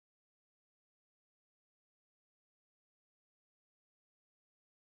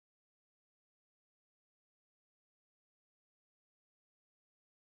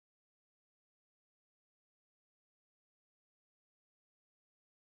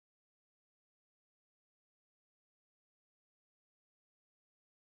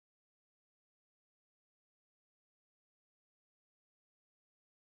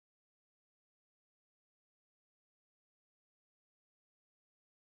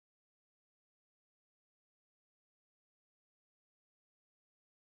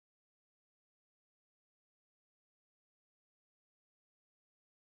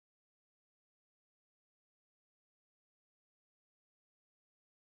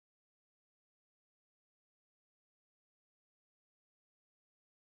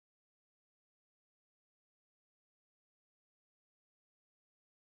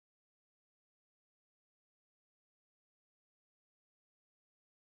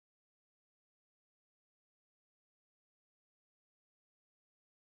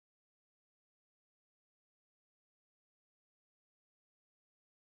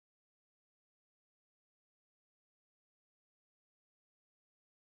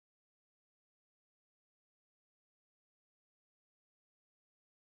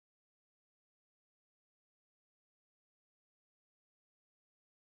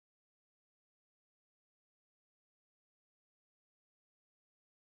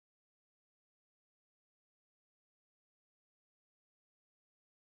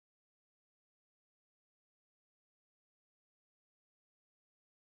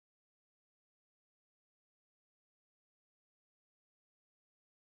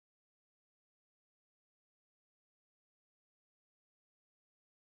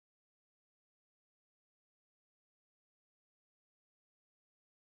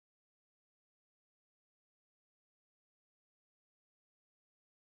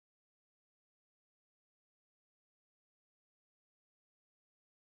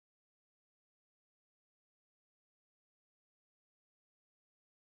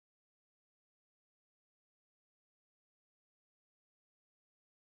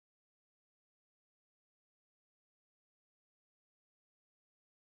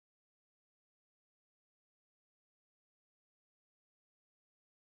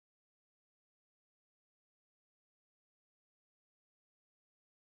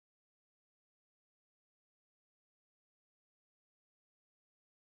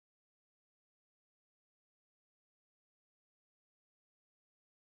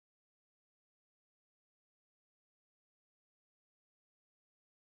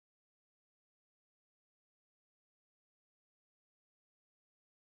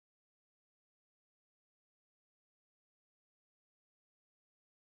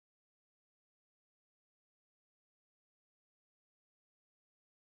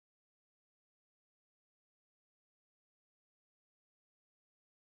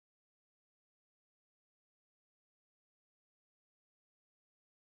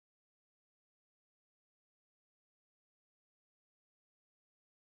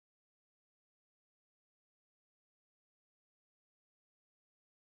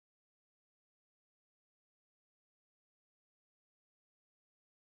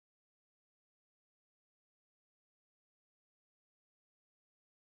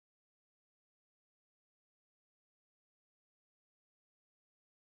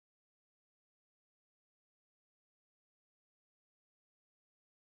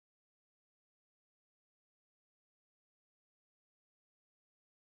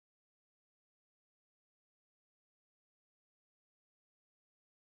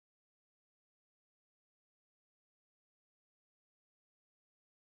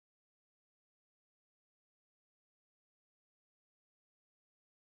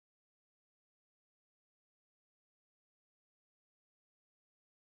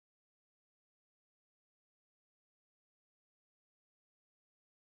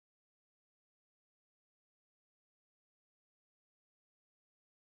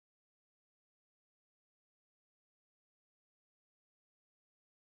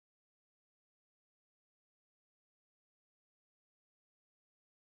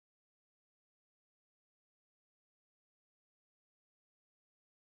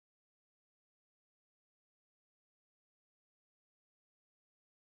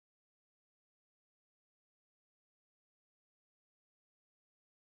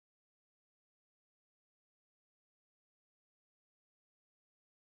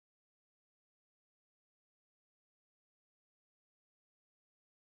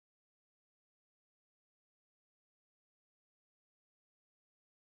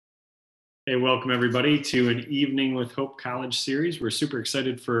Hey, welcome everybody to an Evening with Hope College series. We're super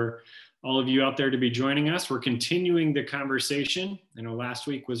excited for all of you out there to be joining us. We're continuing the conversation. I know last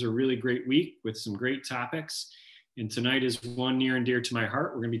week was a really great week with some great topics, and tonight is one near and dear to my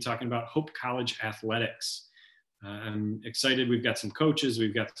heart. We're going to be talking about Hope College athletics. I'm excited. We've got some coaches,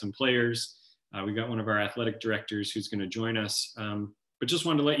 we've got some players, we've got one of our athletic directors who's going to join us. But just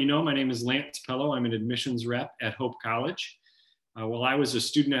wanted to let you know, my name is Lance Pello. I'm an admissions rep at Hope College. While I was a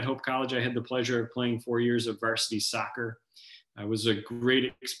student at Hope College, I had the pleasure of playing 4 years of varsity soccer. It was a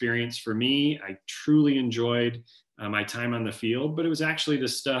great experience for me. I truly enjoyed my time on the field, but it was actually the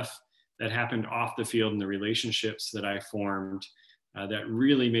stuff that happened off the field and the relationships that I formed that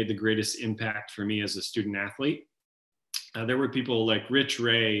really made the greatest impact for me as a student athlete. There were people like Rich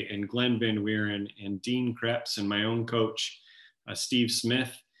Ray and Glenn Van Wieren and Dean Krebs and my own coach, Steve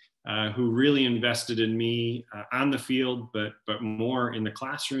Smith, who really invested in me on the field, but more in the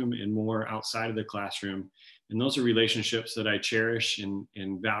classroom and more outside of the classroom. And those are relationships that I cherish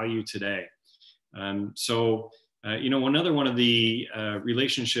and value today. Another one of the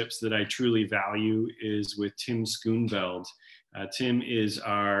relationships that I truly value is with Tim Schoonveld. Tim is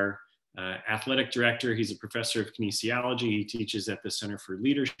our athletic director. He's a professor of kinesiology. He teaches at the Center for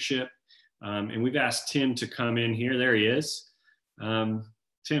Leadership. And we've asked Tim to come in here. There he is.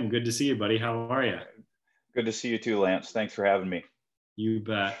 Tim, good to see you, buddy. How are you? Good to see you too, Lance. Thanks for having me. You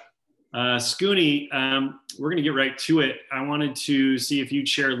bet. Scooney, we're going to get right to it. I wanted to see if you'd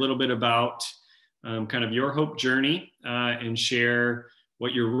share a little bit about kind of your Hope journey and share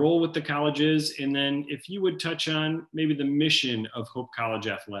what your role with the college is, and then if you would touch on maybe the mission of Hope College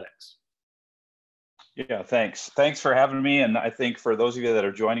athletics. Yeah, thanks. Thanks for having me. And I think for those of you that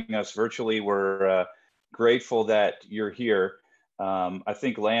are joining us virtually, we're grateful that you're here. I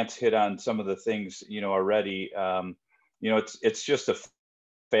think Lance hit on some of the things, already. It's just a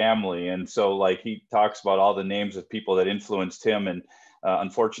family. And so like he talks about all the names of people that influenced him. And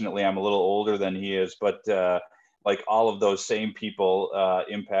unfortunately, I'm a little older than he is, but like all of those same people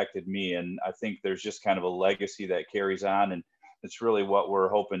impacted me. And I think there's just kind of a legacy that carries on. And it's really what we're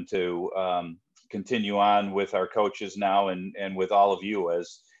hoping to continue on with our coaches now and with all of you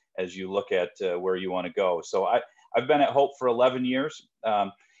as you look at where you want to go. So I've been at Hope for 11 years.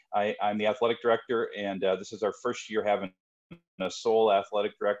 I'm the athletic director, and this is our first year having a sole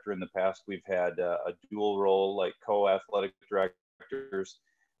athletic director. In the past, we've had a dual role, like co-athletic directors.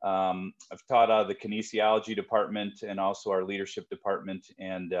 I've taught out of the kinesiology department and also our leadership department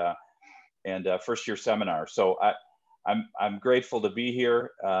and first year seminar. So I'm grateful to be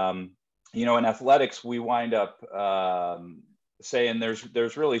here. In athletics, we wind up saying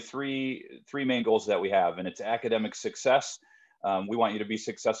there's really three main goals that we have, and it's academic success. We want you to be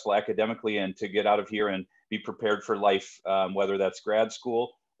successful academically and to get out of here and be prepared for life, whether that's grad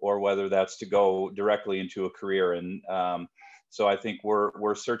school or whether that's to go directly into a career. And so I think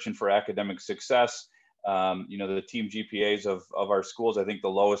we're searching for academic success. The team GPAs of our schools, I think the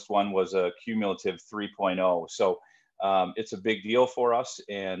lowest one was a cumulative 3.0. So it's a big deal for us,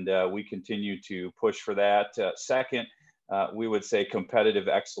 and we continue to push for that. Second, we would say competitive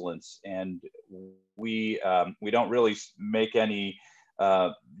excellence, and we don't really make any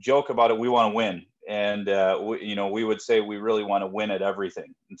joke about it. We want to win, and we would say we really want to win at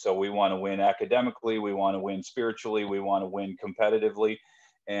everything. And so we want to win academically, we want to win spiritually, we want to win competitively,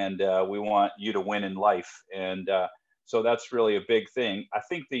 and we want you to win in life. And so that's really a big thing. I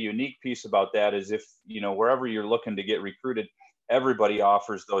think the unique piece about that is if wherever you're looking to get recruited, everybody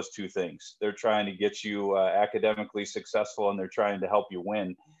offers those two things. They're trying to get you academically successful, and they're trying to help you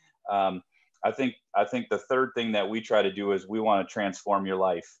win. I think the third thing that we try to do is we want to transform your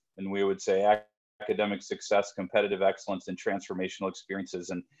life, and we would say academic success, competitive excellence, and transformational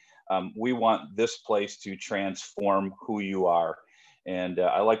experiences. And we want this place to transform who you are. And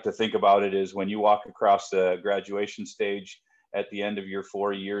I like to think about it as when you walk across the graduation stage at the end of your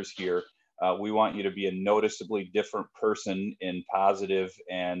 4 years here, we want you to be a noticeably different person in positive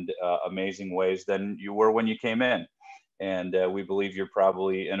and amazing ways than you were when you came in. And we believe you're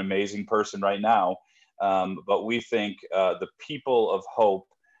probably an amazing person right now. But we think the people of Hope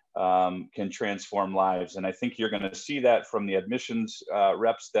can transform lives. And I think you're going to see that from the admissions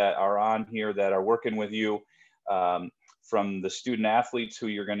reps that are on here that are working with you, from the student athletes who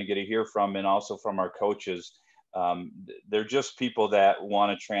you're going to get to hear from, and also from our coaches. They're just people that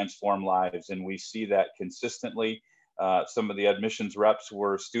want to transform lives, and we see that consistently. Some of the admissions reps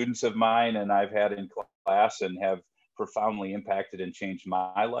were students of mine and I've had in class and have profoundly impacted and changed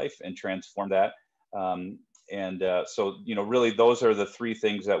my life and transformed that. So really those are the three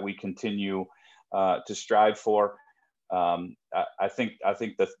things that we continue to strive for. I think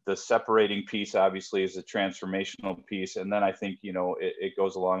the separating piece obviously is the transformational piece, and then I think it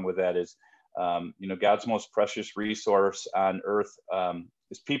goes along with that is God's most precious resource on earth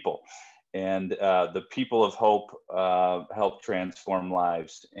is people, and the people of hope help transform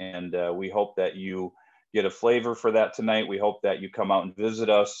lives, and we hope that you get a flavor for that tonight. We hope that you come out and visit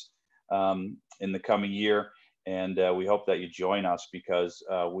us in the coming year, and we hope that you join us because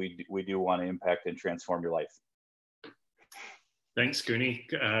we do want to impact and transform your life. Thanks, Cooney.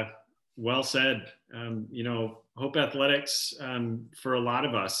 Well said. Hope Athletics, for a lot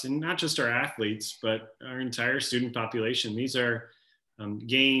of us, and not just our athletes, but our entire student population, these are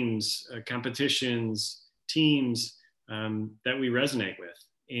games, competitions, teams that we resonate with.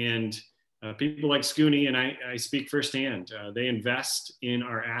 And people like Scooney, and I speak firsthand, they invest in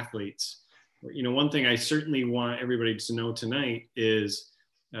our athletes. One thing I certainly want everybody to know tonight is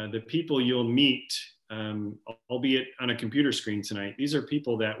the people you'll meet, albeit on a computer screen tonight, these are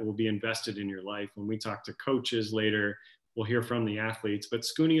people that will be invested in your life. When we talk to coaches later, we'll hear from the athletes. But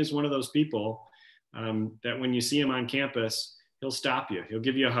Scooney is one of those people that when you see him on campus, he'll stop you. He'll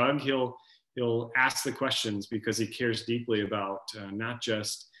give you a hug. He'll ask the questions because he cares deeply about not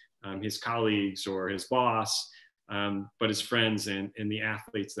just his colleagues or his boss, but his friends and the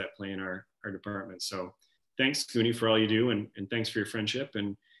athletes that play in our department. So thanks, Cooney, for all you do, and thanks for your friendship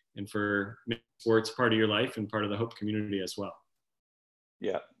and for making sports part of your life and part of the Hope community as well.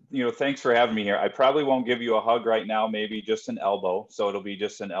 Yeah, thanks for having me here. I probably won't give you a hug right now, maybe just an elbow. So it'll be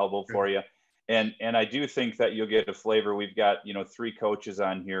just an elbow for you. And I do think that you'll get a flavor. We've got, 3 coaches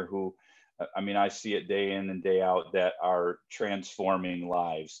on here who, I see it day in and day out, that are transforming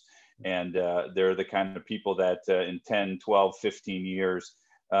lives. And they're the kind of people that in 10, 12, 15 years,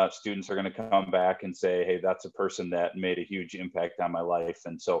 students are going to come back and say, hey, that's a person that made a huge impact on my life.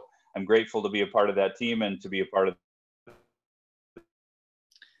 And so I'm grateful to be a part of that team and to be a part of.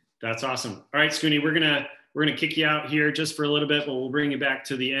 That's awesome. All right, Scooney, we're gonna kick you out here just for a little bit, but we'll bring you back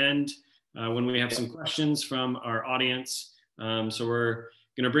to the end when we have some questions from our audience. So we're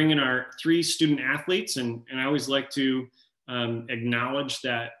gonna bring in our 3 student athletes, and I always like to acknowledge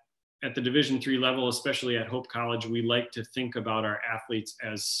that at the Division III level, especially at Hope College, we like to think about our athletes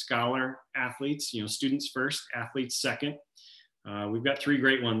as scholar athletes, students first, athletes second. We've got 3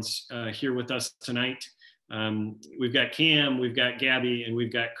 great ones here with us tonight. We've got Cam, we've got Gabby, and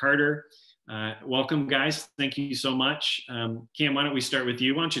we've got Carter. Welcome, guys. Thank you so much. Cam, why don't we start with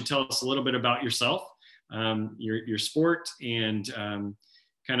you? Why don't you tell us a little bit about yourself, your sport, and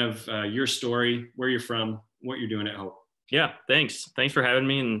kind of your story, where you're from, what you're doing at Hope. Yeah, thanks. Thanks for having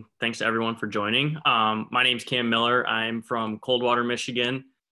me, and thanks to everyone for joining. My name's Cam Miller. I'm from Coldwater, Michigan.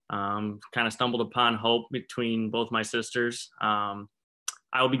 Kind of stumbled upon Hope between both my sisters.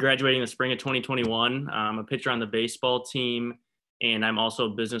 I will be graduating the spring of 2021. I'm a pitcher on the baseball team, and I'm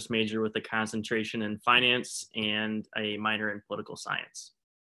also a business major with a concentration in finance and a minor in political science.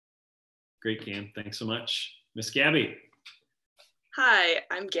 Great, Cam. Thanks so much. Miss Gabby. Hi,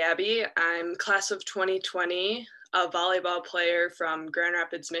 I'm Gabby. I'm class of 2020, a volleyball player from Grand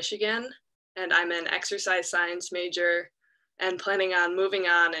Rapids, Michigan, and I'm an exercise science major and planning on moving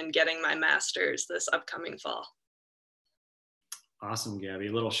on and getting my master's this upcoming fall. Awesome, Gabby.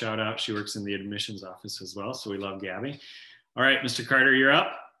 A little shout out. She works in the admissions office as well, so we love Gabby. All right, Mr. Carter, you're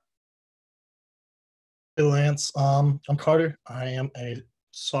up. Hey, Lance. I'm Carter. I am a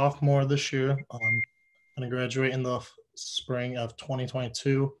sophomore this year. I'm going to graduate in the spring of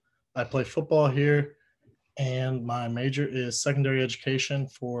 2022. I play football here, and my major is secondary education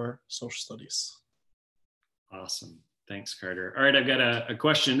for social studies. Awesome. Thanks, Carter. All right, I've got a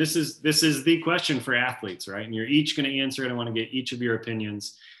question. This is the question for athletes, right? And you're each going to answer it. I want to get each of your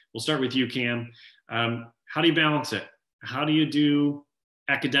opinions. We'll start with you, Cam. How do you balance it? How do you do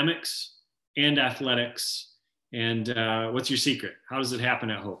academics and athletics? And what's your secret? How does it happen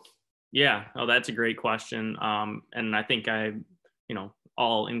at Hope? Yeah, that's a great question. And I think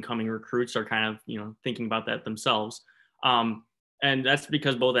all incoming recruits are kind of, thinking about that themselves. And that's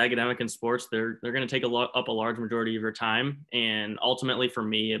because both academic and sports, they're going to take up a large majority of your time. And ultimately for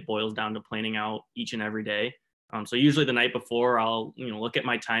me, it boils down to planning out each and every day. So usually the night before, I'll, look at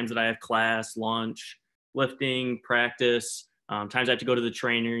my times that I have class, lunch, lifting, practice, times I have to go to the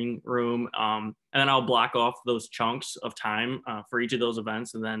training room. And then I'll block off those chunks of time for each of those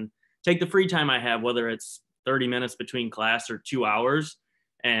events, and then take the free time I have, whether it's 30 minutes between class or 2 hours.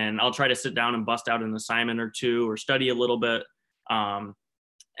 And I'll try to sit down and bust out an assignment or 2 or study a little bit.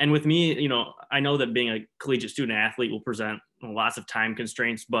 And with me, I know that being a collegiate student athlete will present lots of time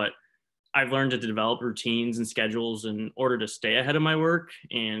constraints, but I've learned to develop routines and schedules in order to stay ahead of my work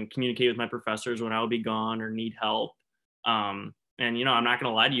and communicate with my professors when I will be gone or need help. And, you know, I'm not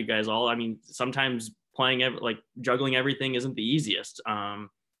going to lie to you guys all. I mean, sometimes juggling everything isn't the easiest.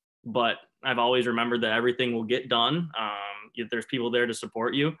 But I've always remembered that everything will get done. There's people there to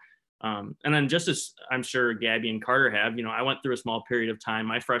support you. And then just as I'm sure Gabby and Carter have, you know, I went through a small period of time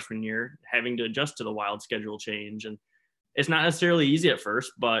my freshman year having to adjust to the wild schedule change. And it's not necessarily easy at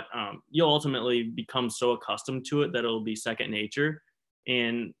first, but you'll ultimately become so accustomed to it that it'll be second nature.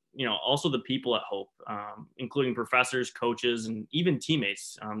 And, you know, also the people at Hope, including professors, coaches, and even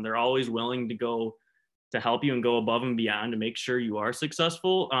teammates, they're always willing to help you and go above and beyond to make sure you are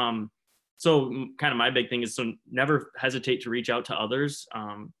successful. So kind of my big thing is never hesitate to reach out to others.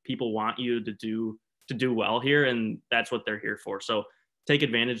 People want you to do well here, and that's what they're here for. So take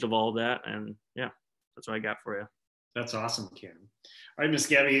advantage of all of that. And yeah, that's what I got for you. That's awesome, Cam. All right, Miss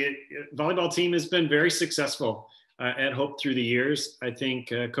Gabby, volleyball team has been very successful at Hope through the years. I think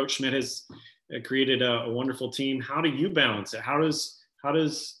Coach Schmidt has created a wonderful team. How do you balance it? How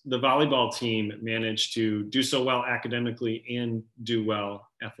does the volleyball team manage to do so well academically and do well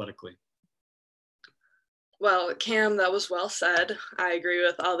athletically? Well, Cam, that was well said. I agree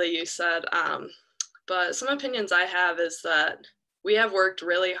with all that you said. But some opinions I have is that we have worked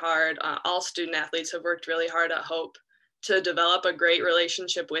really hard. All student athletes have worked really hard at Hope to develop a great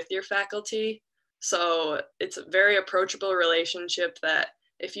relationship with your faculty. So it's a very approachable relationship that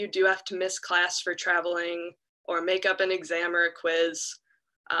if you do have to miss class for traveling or make up an exam or a quiz,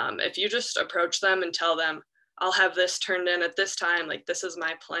 if you just approach them and tell them, I'll have this turned in at this time, like this is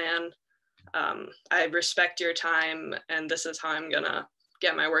my plan. I respect your time and this is how I'm gonna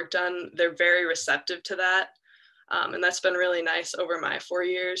get my work done. They're very receptive to that. And that's been really nice over my 4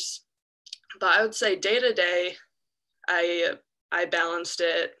 years. But I would say day to day, I balanced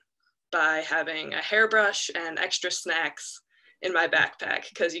it by having a hairbrush and extra snacks in my backpack.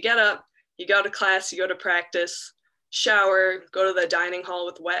 Because you get up, you go to class, you go to practice, shower, go to the dining hall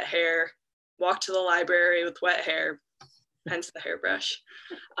with wet hair, walk to the library with wet hair, hence the hairbrush.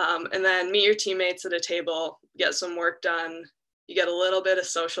 And then meet your teammates at a table, get some work done. You get a little bit of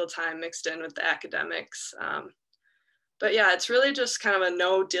social time mixed in with the academics. But yeah, it's really just kind of a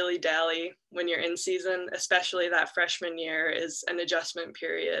no dilly-dally when you're in season, especially that freshman year is an adjustment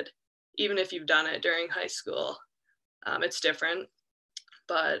period. Even if you've done it during high school, it's different.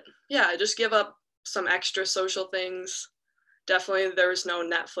 But yeah, I just give up some extra social things. Definitely there was no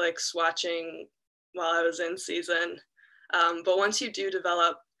Netflix watching while I was in season. But once you do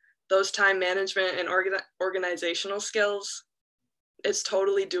develop those time management and organizational skills, it's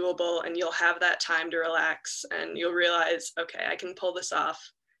totally doable and you'll have that time to relax and you'll realize, okay, I can pull this off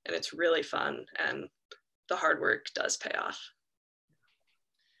and it's really fun and the hard work does pay off.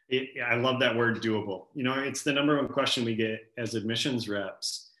 I love that word, doable. You know, it's the number one question we get as admissions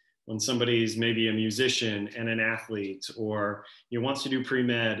reps when somebody's maybe a musician and an athlete or wants to do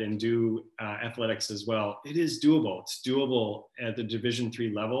pre-med and do athletics as well. It is doable. It's doable at the Division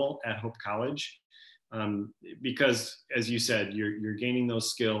III level at Hope College. Because as you said, you're gaining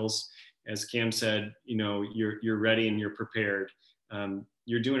those skills. As Cam said, you're ready and you're prepared.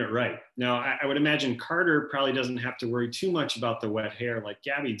 You're doing it right. Now, I would imagine Carter probably doesn't have to worry too much about the wet hair like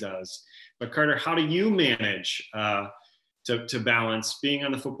Gabby does. But Carter, how do you manage to balance being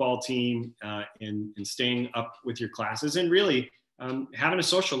on the football team and staying up with your classes and really having a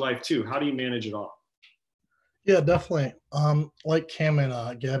social life too? How do you manage it all? Yeah, definitely. Like Cam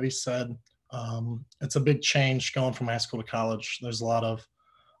and Gabby said, it's a big change going from high school to college. There's a lot of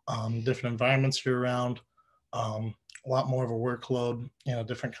different environments you're around, a lot more of a workload,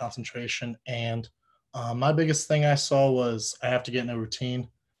 different concentration. And my biggest thing I saw was I have to get in a routine.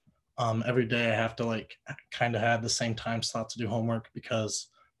 Every day I have to kind of have the same time slot to do homework because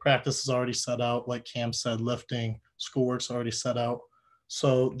practice is already set out. Like Cam said, lifting, schoolwork's already set out.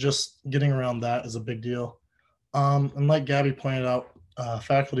 So just getting around that is a big deal. And like Gabby pointed out,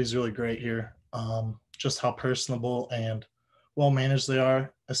 faculty is really great here. Just how personable and well-managed they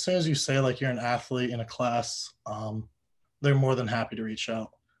are. As soon as you say you're an athlete in a class, they're more than happy to reach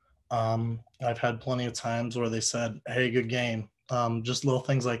out. I've had plenty of times where they said, hey, good game. Just little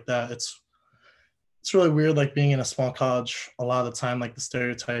things like that. It's really weird, being in a small college. A lot of the time, the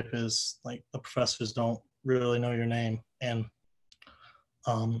stereotype is the professors don't really know your name. And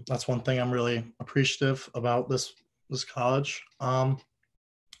that's one thing I'm really appreciative about this college. But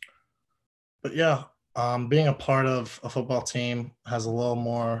yeah, being a part of a football team has a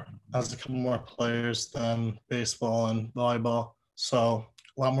couple more players than baseball and volleyball. So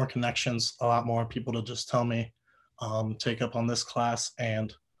a lot more connections, a lot more people to just tell me, take up on this class.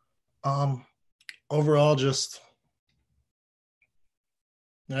 And overall, just,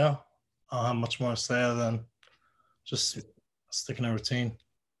 yeah, I don't have much more to say other than just sticking to routine.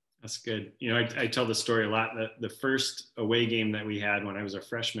 That's good. You know, I tell the story a lot. The first away game that we had when I was a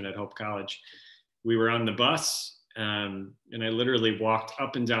freshman at Hope College, we were on the bus, and I literally walked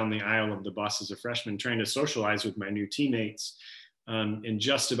up and down the aisle of the bus as a freshman trying to socialize with my new teammates. And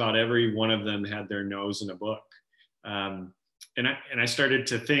just about every one of them had their nose in a book. And I started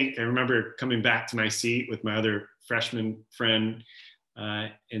to think, I remember coming back to my seat with my other freshman friend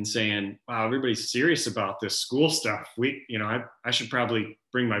and saying, wow, everybody's serious about this school stuff. I should probably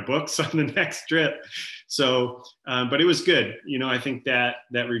bring my books on the next trip. So, but it was good. You know, I think that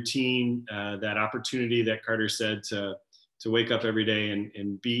routine, that opportunity that Carter said to wake up every day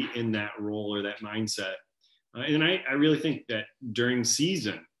and be in that role or that mindset. And I really think that during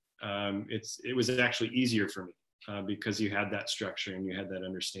season, it was actually easier for me because you had that structure and you had that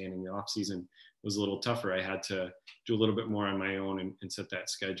understanding. The off season was a little tougher. I had to do a little bit more on my own and set that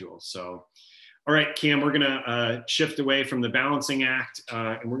schedule. So, all right, Cam, we're gonna shift away from the balancing act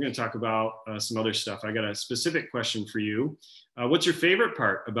and we're gonna talk about some other stuff. I got a specific question for you. What's your favorite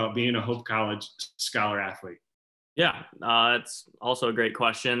part about being a Hope College Scholar athlete? Yeah, it's also a great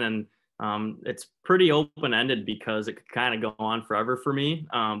question. And it's pretty open-ended because it could kind of go on forever for me.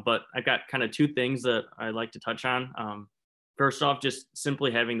 But I've got kind of two things that I'd like to touch on. First off, just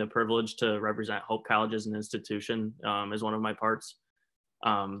simply having the privilege to represent Hope College as an institution is one of my parts.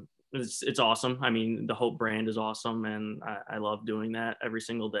 It's awesome. I mean, the Hope brand is awesome, and I love doing that every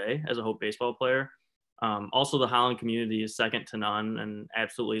single day as a Hope baseball player. Also, the Holland community is second to none and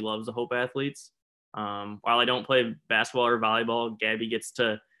absolutely loves the Hope athletes. While I don't play basketball or volleyball, Gabby gets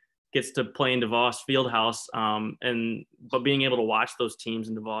to play in DeVos Fieldhouse, but being able to watch those teams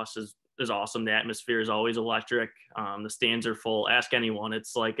in DeVos is awesome. The atmosphere is always electric. The stands are full. Ask anyone.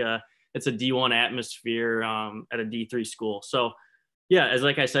 It's like it's a D1 atmosphere at a D3 school. So yeah,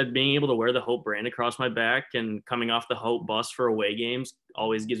 like I said, being able to wear the Hope brand across my back and coming off the Hope bus for away games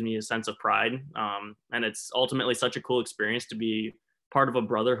always gives me a sense of pride. And it's ultimately such a cool experience to be part of a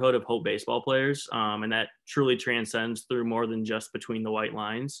brotherhood of Hope baseball players. And that truly transcends through more than just between the white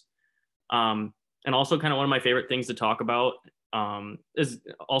lines. And also kind of one of my favorite things to talk about is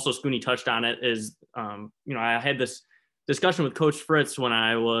also Scooney touched on it is, I had this discussion with Coach Fritz when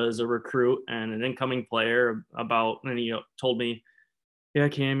I was a recruit and an incoming player and he told me, yeah,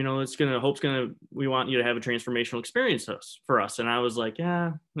 Cam, we want you to have a transformational experience for us. And I was like,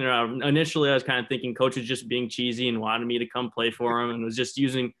 yeah, initially I was kind of thinking coach was just being cheesy and wanted me to come play for him and was just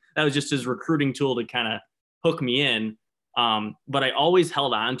that was just his recruiting tool to kind of hook me in. But I always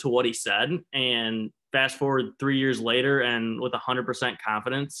held on to what he said, and fast forward 3 years later and with 100%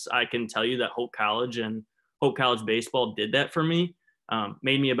 confidence, I can tell you that Hope College and Hope College baseball did that for me.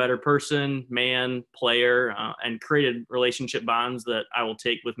 Made me a better person, man, player, and created relationship bonds that I will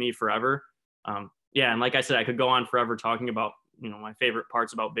take with me forever. And like I said, I could go on forever talking about, my favorite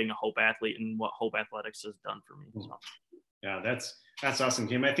parts about being a Hope athlete and what Hope Athletics has done for me. So. Yeah, that's awesome,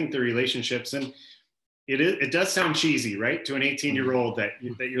 Kim. I think the relationships, and it does sound cheesy, right? To an 18-year-old that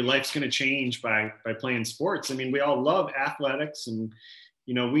your life's going to change by playing sports. I mean, we all love athletics, and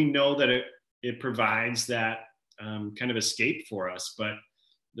we know that it provides that kind of escape for us, but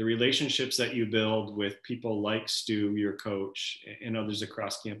the relationships that you build with people like Stu, your coach, and others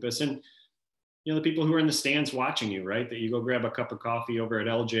across campus, and the people who are in the stands watching you, right? That you go grab a cup of coffee over at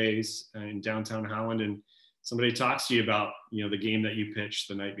LJ's in downtown Holland, and somebody talks to you about the game that you pitched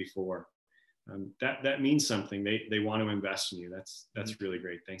the night before. That means something. They want to invest in you. That's really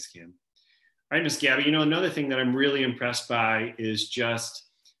great. Thanks, Cam. All right, Miss Gabby. Another thing that I'm really impressed by is just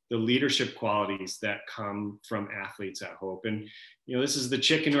the leadership qualities that come from athletes at Hope. And, this is the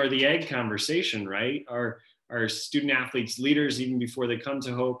chicken or the egg conversation, right? Our student athletes leaders even before they come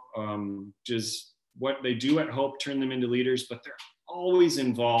to Hope? Just what they do at Hope turn them into leaders, but they're always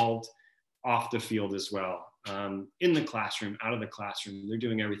involved off the field as well. In the classroom, out of the classroom, they're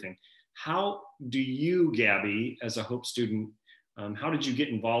doing everything. How do you, Gabby, as a Hope student, how did you get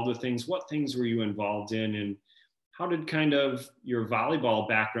involved with things? What things were you involved in? And how did kind of your volleyball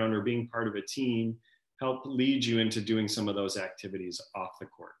background or being part of a team help lead you into doing some of those activities off the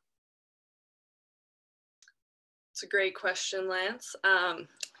court? It's a great question, Lance.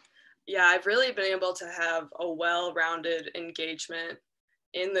 I've really been able to have a well-rounded engagement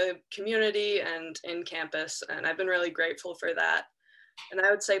in the community and in campus, and I've been really grateful for that. And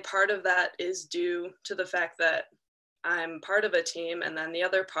I would say part of that is due to the fact that I'm part of a team, and then the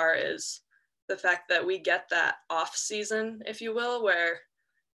other part is the fact that we get that off season, if you will, where,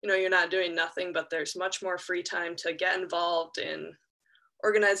 you're not doing nothing, but there's much more free time to get involved in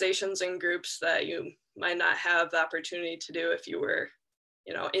organizations and groups that you might not have the opportunity to do if you were,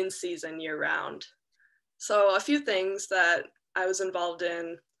 in season year round. So a few things that I was involved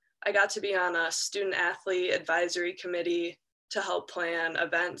in. I got to be on a student athlete advisory committee to help plan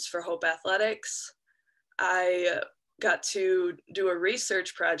events for Hope Athletics. I got to do a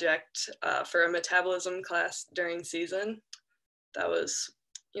research project for a metabolism class during season. That was,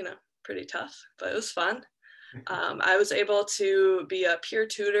 pretty tough, but it was fun. I was able to be a peer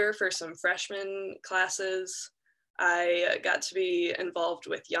tutor for some freshman classes. I got to be involved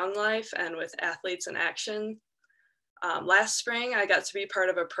with Young Life and with Athletes in Action. Last spring, I got to be part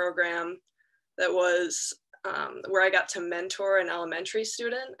of a program that was where I got to mentor an elementary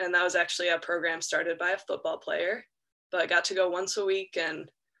student, and that was actually a program started by a football player. But I got to go once a week and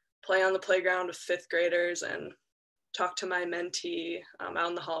play on the playground with fifth graders and talk to my mentee out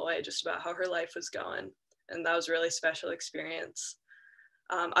in the hallway just about how her life was going. And that was a really special experience.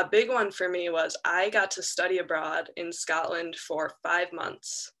 A big one for me was I got to study abroad in Scotland for 5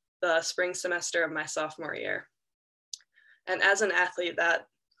 months, the spring semester of my sophomore year. And as an athlete, that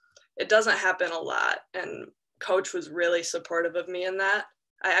it doesn't happen a lot. And coach was really supportive of me in that.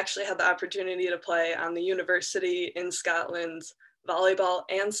 I actually had the opportunity to play on the university in Scotland's volleyball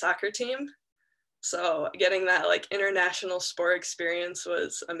and soccer team. So getting that international sport experience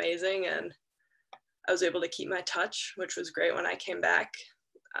was amazing. And I was able to keep my touch, which was great when I came back.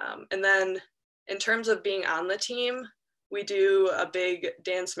 And then in terms of being on the team, we do a big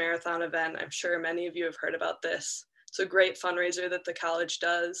dance marathon event. I'm sure many of you have heard about this. It's a great fundraiser that the college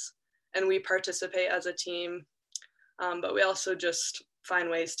does, and we participate as a team, but we also just find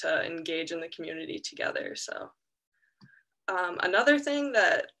ways to engage in the community together. So another thing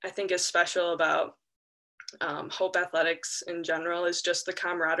that I think is special about Hope Athletics in general is just the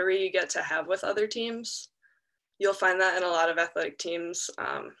camaraderie you get to have with other teams. You'll find that in a lot of athletic teams.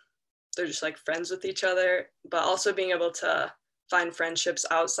 They're just friends with each other, but also being able to find friendships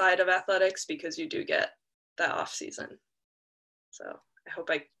outside of athletics because you do get that off season. So I hope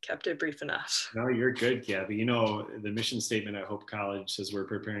I kept it brief enough. No, you're good, Gabby. The mission statement at Hope College says we're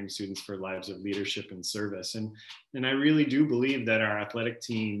preparing students for lives of leadership and service. And I really do believe that our athletic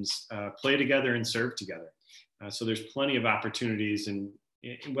teams play together and serve together. So there's plenty of opportunities, and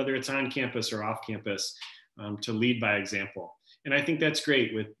whether it's on campus or off campus, to lead by example. And I think that's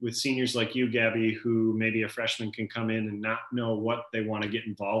great with seniors like you, Gabby, who maybe a freshman can come in and not know what they want to get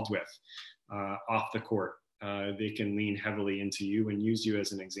involved with off the court. They can lean heavily into you and use you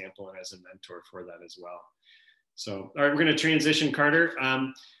as an example and as a mentor for that as well. So, all right, we're going to transition, Carter.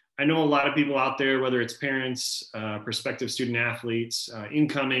 I know a lot of people out there, whether it's parents, prospective student athletes,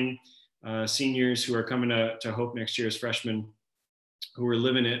 incoming seniors who are coming to Hope next year as freshmen, who are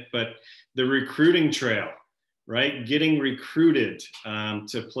living it, but the recruiting trail, right? Getting recruited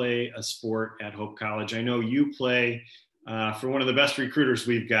to play a sport at Hope College. I know you play for one of the best recruiters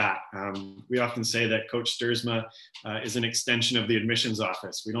we've got. We often say that Coach Stursma is an extension of the admissions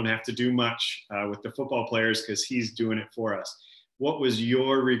office. We don't have to do much with the football players because he's doing it for us. What was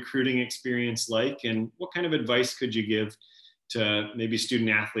your recruiting experience like, and what kind of advice could you give to maybe student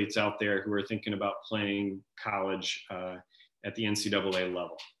athletes out there who are thinking about playing college at the NCAA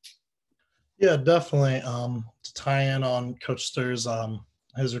level? Yeah, definitely. To tie in on Coach Stur's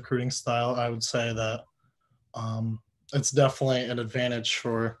his recruiting style, I would say that it's definitely an advantage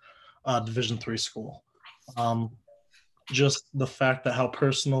for Division III school. Just the fact that how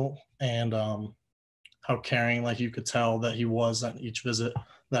personal and how caring, you could tell that he was at each visit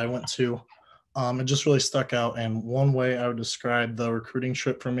that I went to. It just really stuck out. And one way I would describe the recruiting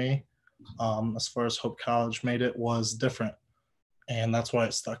trip for me, as far as Hope College made it, was different. And that's why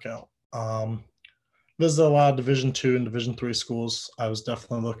it stuck out. Visited a lot of Division II and Division III schools. I was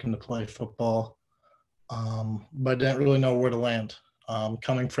definitely looking to play football, but I didn't really know where to land.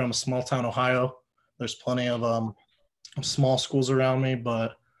 Coming from a small town, Ohio, there's plenty of small schools around me,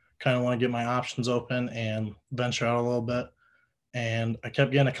 but kind of want to get my options open and venture out a little bit. And I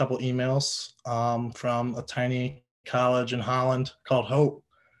kept getting a couple emails from a tiny college in Holland called Hope.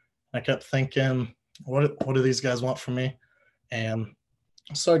 I kept thinking, what do these guys want from me? And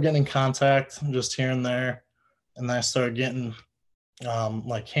I started getting in contact just here and there. And then I started getting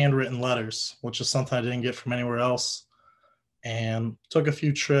handwritten letters, which is something I didn't get from anywhere else. And took a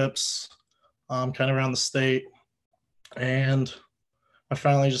few trips kind of around the state. And I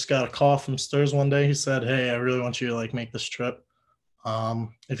finally just got a call from Sturs one day. He said, "Hey, I really want you to make this trip.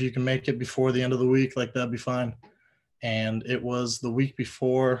 If you can make it before the end of the week, that'd be fine." And it was the week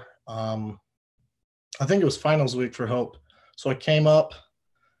before, I think it was finals week for Hope. So I came up,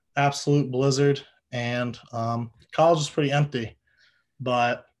 absolute blizzard, and college was pretty empty.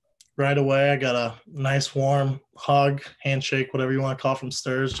 But right away, I got a nice warm hug, handshake, whatever you want to call, from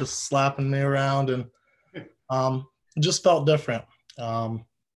Sturs, just slapping me around and It just felt different.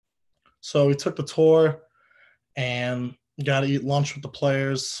 So we took the tour and got to eat lunch with the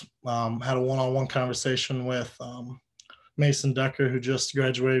players. Had a one-on-one conversation with Mason Decker, who just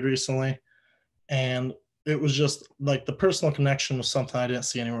graduated recently. And it was just like the personal connection was something I didn't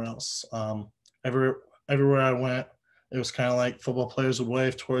see anywhere else. Everywhere I went, it was kind of like football players would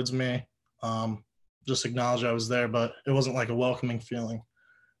wave towards me, just acknowledge I was there, but it wasn't like a welcoming feeling.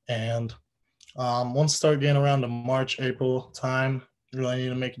 And once start getting around to March, April time, really need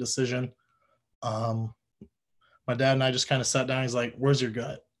to make a decision. My dad and I just kind of sat down. He's like, "Where's your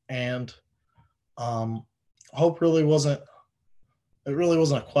gut?" And hope really wasn't. It really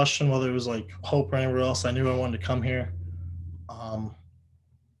wasn't a question whether it was like hope or anywhere else. I knew I wanted to come here,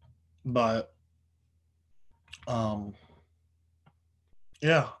 but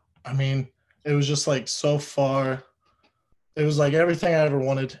yeah, I mean, it was just like so far. It was like everything I ever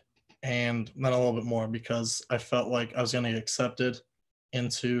wanted, and then a little bit more, because I felt like I was going to get accepted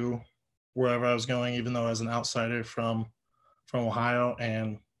into wherever I was going, even though I was an outsider from Ohio,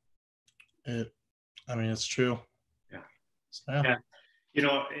 and it's true. Yeah. So, yeah. You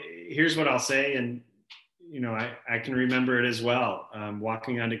know, here's what I'll say, and you know, I can remember it as well.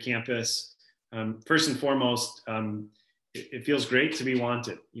 Walking onto campus, first and foremost, it feels great to be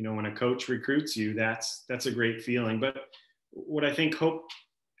wanted. You know, when a coach recruits you, that's a great feeling. But what I think Hope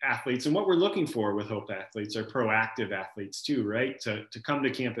athletes, and what we're looking for with Hope athletes, are proactive athletes too, right? To come to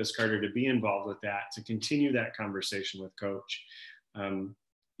campus, Carter, to be involved with that, to continue that conversation with coach.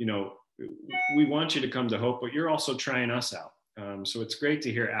 You know, we want you to come to Hope, but you're also trying us out. So it's great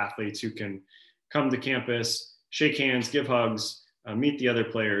to hear athletes who can come to campus, shake hands, give hugs, meet the other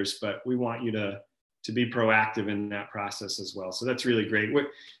players, but we want you to be proactive in that process as well. So that's really great. What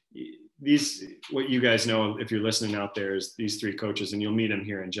you guys know, if you're listening out there, is these three coaches, and you'll meet them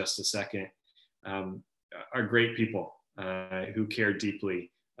here in just a second, are great people who care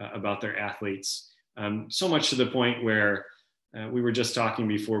deeply about their athletes. So much to the point where we were just talking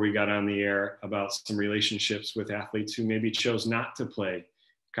before we got on the air about some relationships with athletes who maybe chose not to play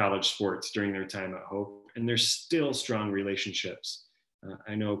college sports during their time at Hope, and there's still strong relationships.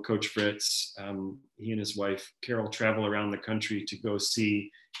 I know Coach Fritz, he and his wife Carol travel around the country to go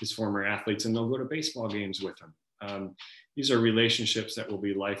see his former athletes, and they'll go to baseball games with them. These are relationships that will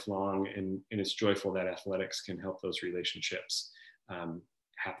be lifelong, and it's joyful that athletics can help those relationships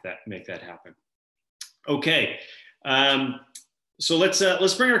make that happen. Okay. So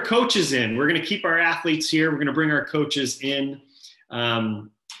let's bring our coaches in. We're going to keep our athletes here. We're going to bring our coaches in, and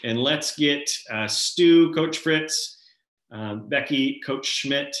let's get Stu, Coach Fritz, Becky, Coach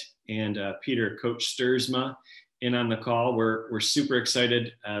Schmidt, and Peter, Coach Sturzma, in on the call. We're super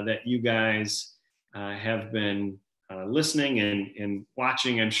excited that you guys have been listening and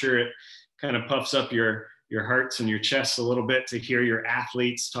watching. I'm sure it kind of puffs up your hearts and your chests a little bit to hear your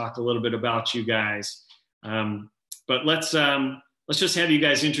athletes talk a little bit about you guys. But let's just have you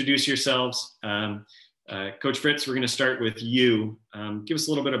guys introduce yourselves. Coach Fritz, we're going to start with you. Give us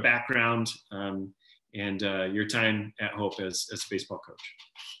a little bit of background and your time at Hope as a baseball coach.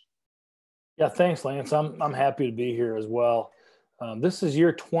 Yeah, thanks, Lance. I'm happy to be here as well. This is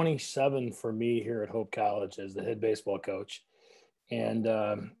year 27 for me here at Hope College as the head baseball coach, and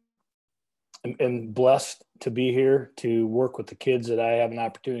I'm blessed to be here to work with the kids that I have an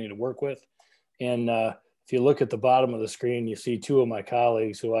opportunity to work with. And if you look at the bottom of the screen, you see two of my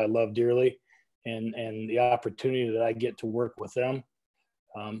colleagues who I love dearly, and the opportunity that I get to work with them.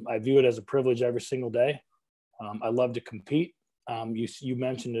 I view it as a privilege every single day. I love to compete. You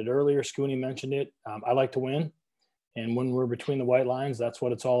mentioned it earlier. Scooney mentioned it. I like to win. And when we're between the white lines, that's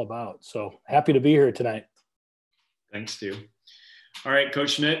what it's all about. So happy to be here tonight. Thanks, Stu. All right,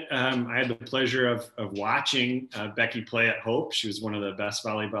 Coach Schmidt, I had the pleasure of watching Becky play at Hope. She was one of the best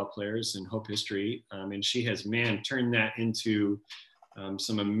volleyball players in Hope history. And she has, turned that into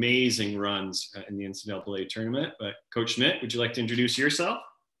some amazing runs in the NCAA tournament. But Coach Schmidt, would you like to introduce yourself?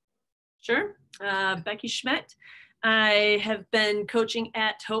 Sure. Becky Schmidt. I have been coaching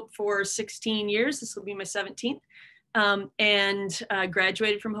at Hope for 16 years. This will be my 17th. And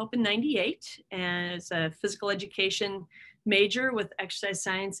graduated from Hope in '98 as a physical education major with exercise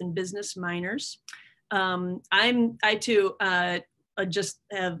science and business minors. I too just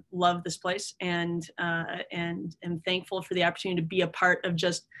have loved this place and am thankful for the opportunity to be a part of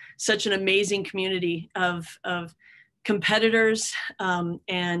just such an amazing community of competitors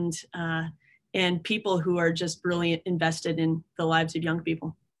and people who are just really invested in the lives of young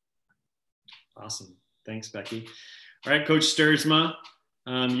people. Awesome. Thanks, Becky. All right, Coach Sturzma,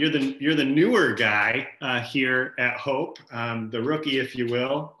 You're the newer guy here at Hope, the rookie, if you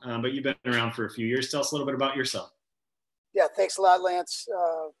will, but you've been around for a few years. Tell us a little bit about yourself. Yeah, thanks a lot, Lance.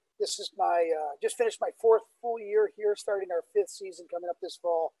 This is my just finished my 4th full year here, starting our 5th season coming up this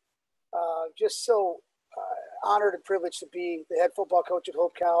fall. Just so honored and privileged to be the head football coach at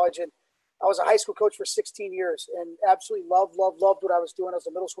Hope College. And I was a high school coach for 16 years and absolutely loved what I was doing. I was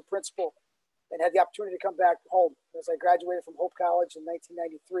a middle school principal and had the opportunity to come back home as I graduated from Hope College in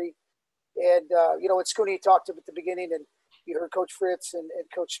 1993. And, when Scoonie talked at the beginning, and you heard Coach Fritz and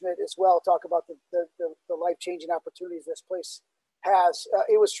Coach Schmidt as well talk about the life-changing opportunities this place has.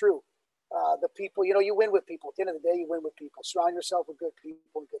 It was true. The people, you win with people. At the end of the day, you win with people. Surround yourself with good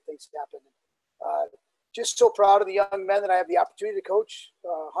people and good things happen. Just so proud of the young men that I have the opportunity to coach.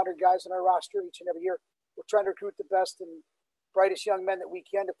 100 guys on our roster each and every year. We're trying to recruit the best and brightest young men that we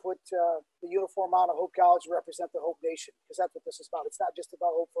can to put the uniform on at Hope College and represent the Hope Nation, because that's what this is about. It's not just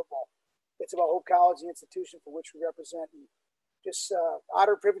about Hope football. It's about Hope College, the institution for which we represent. And just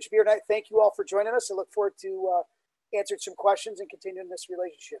honored, privileged to be here tonight. Thank you all for joining us. I look forward to answering some questions and continuing this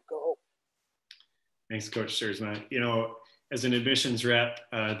relationship. Go Hope. Thanks, Coach Sturzma. As an admissions rep,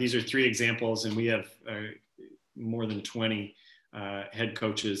 these are 3 examples, and we have more than 20 head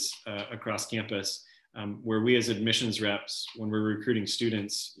coaches across campus, where we as admissions reps, when we're recruiting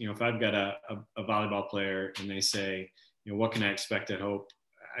students, if I've got a volleyball player and they say, what can I expect at Hope?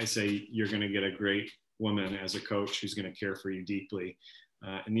 I say, you're going to get a great woman as a coach who's going to care for you deeply.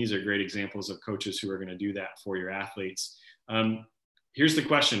 And these are great examples of coaches who are going to do that for your athletes. Here's the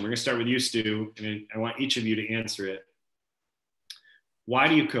question. We're going to start with you, Stu, and I want each of you to answer it. Why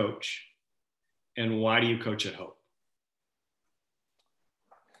do you coach, and why do you coach at Hope?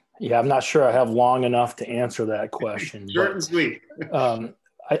 Yeah, I'm not sure I have long enough to answer that question. Short and sweet.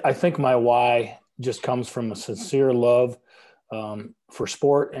 I think my why just comes from a sincere love for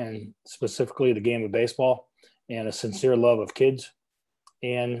sport, and specifically the game of baseball, and a sincere love of kids.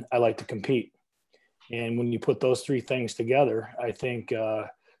 And I like to compete. And when you put those 3 things together, I think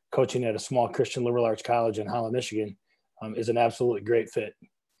coaching at a small Christian liberal arts college in Holland, Michigan, is an absolutely great fit.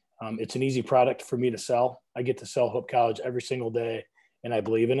 It's an easy product for me to sell. I get to sell Hope College every single day, and I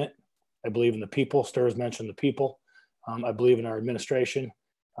believe in it. I believe in the people. Sturz mentioned the people. I believe in our administration.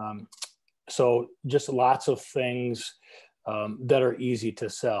 So just lots of things that are easy to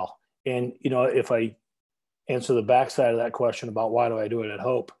sell. And, if I answer the backside of that question about why do I do it at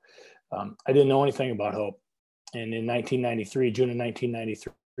Hope, I didn't know anything about Hope. And in 1993, June of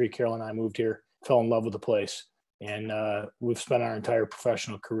 1993, Carol and I moved here, fell in love with the place. And we've spent our entire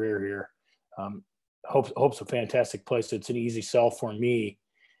professional career here. Hope's a fantastic place. It's an easy sell for me.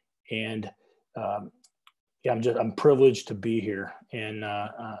 And I'm privileged to be here, and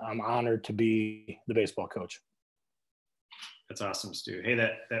I'm honored to be the baseball coach. That's awesome, Stu. Hey,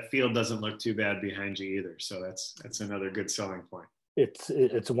 that field doesn't look too bad behind you either. So that's another good selling point.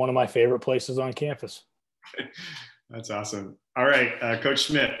 It's one of my favorite places on campus. That's awesome. All right, Coach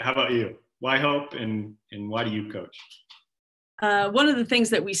Schmidt, how about you? Why Hope, and why do you coach? One of the things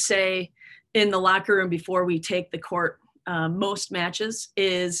that we say in the locker room before we take the court most matches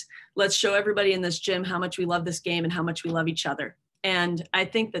is, let's show everybody in this gym how much we love this game and how much we love each other. And I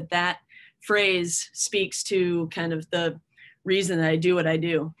think that phrase speaks to kind of the reason that I do what I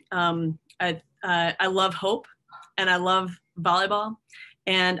do. I love Hope, and I love volleyball,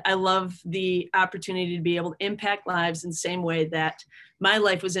 and I love the opportunity to be able to impact lives in the same way that my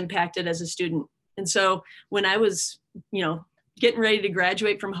life was impacted as a student. And so when I was, getting ready to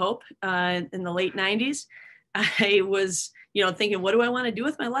graduate from Hope in the late 90s, I was, thinking, what do I want to do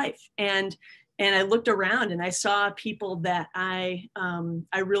with my life? And I looked around and I saw people that I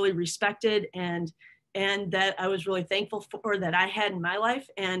really respected and that I was really thankful for that I had in my life.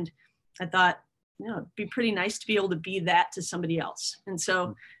 And I thought, it'd be pretty nice to be able to be that to somebody else. And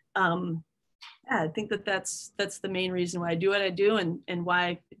so, I think that's the main reason why I do what I do, and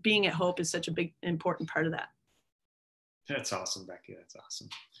why being at Hope is such a big, important part of that. That's awesome, Becky. That's awesome.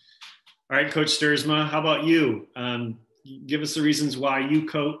 All right, Coach Sturzma, how about you? Give us the reasons why you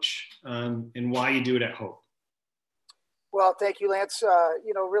coach and why you do it at Hope. Well, thank you, Lance.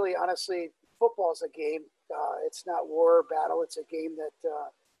 Really, honestly, football is a game. It's not war or battle. It's a game that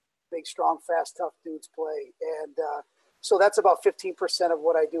big, strong, fast, tough dudes play. And so that's about 15% of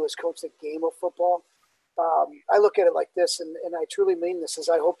what I do is coach the game of football. I look at it like this, and I truly mean this, is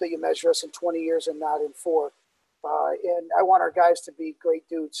I hope that you measure us in 20 years and not in 4. And I want our guys to be great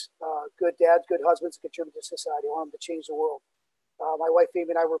dudes, good dads, good husbands, contribute to society. I want them to change the world. My wife, Amy,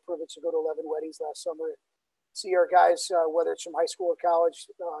 and I were privileged to go to 11 weddings last summer and see our guys, whether it's from high school or college,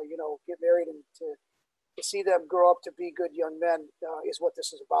 get married and to to see them grow up to be good young men is what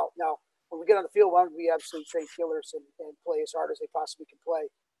this is about. Now, when we get on the field, we want to be absolutely trained killers and play as hard as they possibly can play.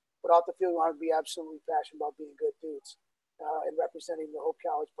 But off the field, we want to be absolutely passionate about being good dudes and representing the Hope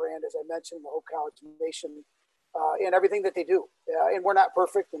College brand, as I mentioned, the Hope College nation, and everything that they do. And we're not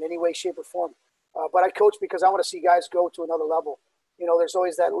perfect in any way, shape, or form. But I coach because I want to see guys go to another level. You know, there's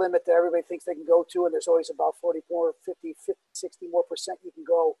always that limit that everybody thinks they can go to, and there's always about 44, 50, 60 more percent you can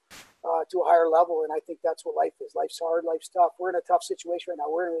go to a higher level. And I think that's what life is. Life's hard, life's tough. We're in a tough situation right now.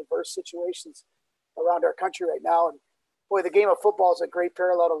 We're in adverse situations around our country right now. And boy, the game of football is a great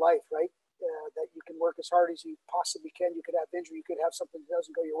parallel to life, right? That you can work as hard as you possibly can. You could have injury. You could have something that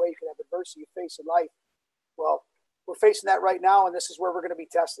doesn't go your way. You could have adversity you face in life. Well, we're facing that right now, and this is where we're going to be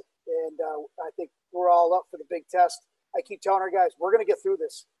tested. And I think we're all up for the big test. I keep telling our guys, we're going to get through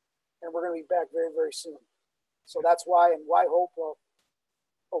this, and we're going to be back very, very soon. So that's why. And why Hope? Well,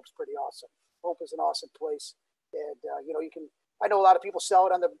 Hope's pretty awesome. Hope is an awesome place. And, you know, I know a lot of people sell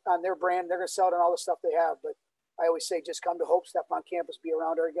it on their brand. They're going to sell it on all the stuff they have. But I always say, just come to Hope, step on campus, be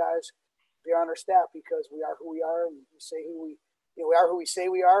around our guys, be around our staff, because we are who we are, and we are who we say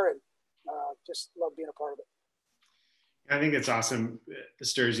we are, and just love being a part of it. I think it's awesome,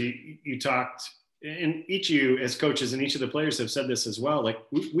 Sturs. You talked, and each of you as coaches and each of the players have said this as well. Like,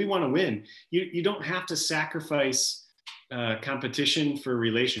 we want to win. You don't have to sacrifice competition for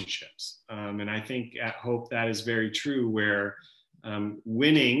relationships. And I think at Hope that is very true, where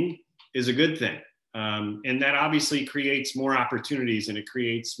winning is a good thing. And that obviously creates more opportunities, and it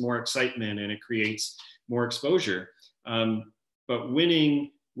creates more excitement, and it creates more exposure. But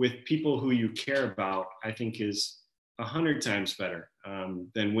winning with people who you care about, I think, is 100 times better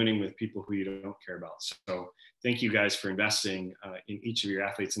than winning with people who you don't care about. So thank you guys for investing in each of your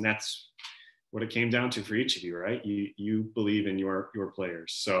athletes. And that's what it came down to for each of you, right? You believe in your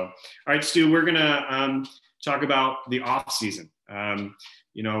players. So, all right, Stu, we're gonna talk about the off season.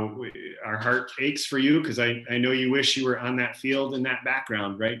 You know, our heart aches for you, because I know you wish you were on that field in that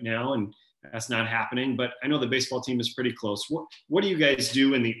background right now, and that's not happening. But I know the baseball team is pretty close. What do you guys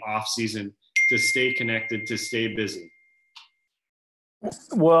do in the off season to stay connected, to stay busy?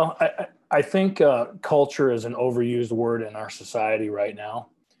 Well, I think culture is an overused word in our society right now,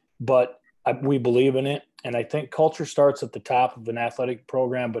 but we believe in it. And I think culture starts at the top of an athletic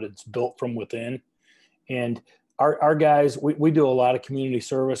program, but it's built from within. And our guys, we do a lot of community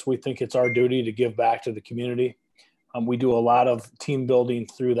service. We think it's our duty to give back to the community. We do a lot of team building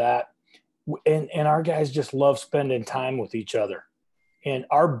through that. And our guys just love spending time with each other. And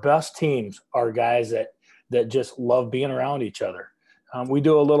our best teams are guys that just love being around each other. We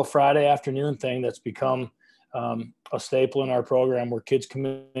do a little Friday afternoon thing that's become a staple in our program, where kids come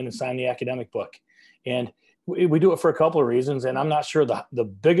in and sign the academic book. And we do it for a couple of reasons. And I'm not sure the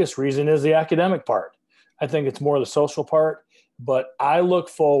biggest reason is the academic part. I think it's more the social part. But I look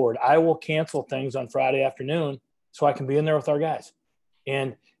forward. I will cancel things on Friday afternoon so I can be in there with our guys.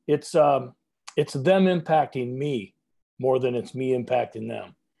 And it's them impacting me more than it's me impacting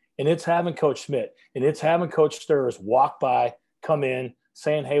them. And it's having Coach Schmidt and it's having Coach Sturs walk by, come in,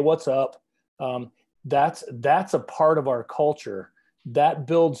 saying, "Hey, what's up?" That's a part of our culture that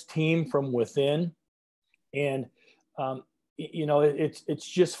builds team from within. And you know, it's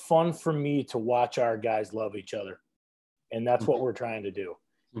just fun for me to watch our guys love each other, and that's what we're trying to do.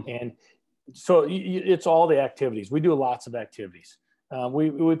 And so it's all the activities. We do lots of activities. We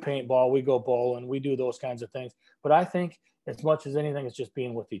paintball, we go bowling, we do those kinds of things. But I think as much as anything, it's just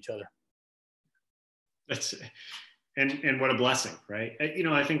being with each other. And what a blessing, right? You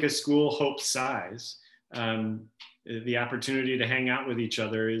know, I think a school Hope's size, the opportunity to hang out with each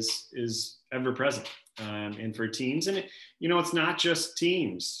other is ever present. And for teams, and you know, it's not just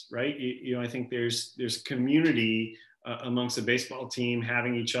teams, right? You know, I think there's community amongst a baseball team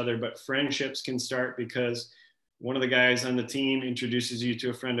having each other, but friendships can start because one of the guys on the team introduces you to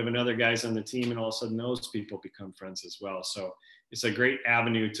a friend of another guys on the team, and all of a sudden those people become friends as well. So it's a great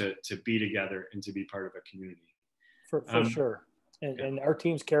avenue to be together and to be part of a community. For sure. And our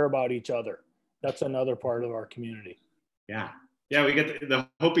teams care about each other. That's another part of our community. Yeah. Yeah, we get the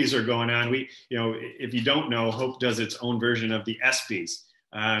Hopies are going on. We, you know, if you don't know, Hope does its own version of the ESPYs.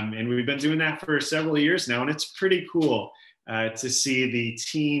 And we've been doing that for several years now, and it's pretty cool to see the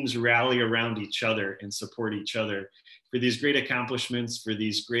teams rally around each other and support each other for these great accomplishments, for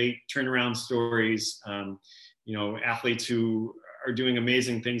these great turnaround stories, you know, athletes who are doing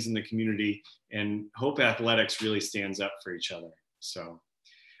amazing things in the community, and Hope Athletics really stands up for each other. So,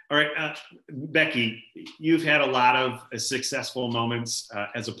 all right, Becky, you've had a lot of successful moments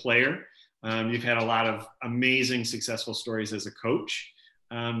as a player. You've had a lot of amazing successful stories as a coach.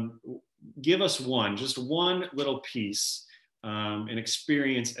 give us just one little piece, an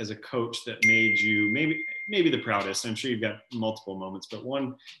experience as a coach that made you maybe the proudest. I'm sure you've got multiple moments, but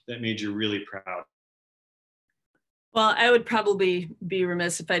one that made you really proud. Well, I would probably be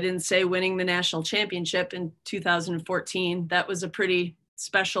remiss if I didn't say winning the national championship in 2014. That was a pretty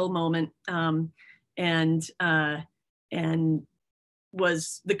special moment, and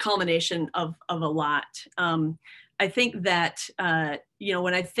was the culmination of a lot. I think that,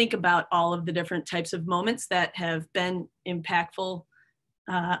 when I think about all of the different types of moments that have been impactful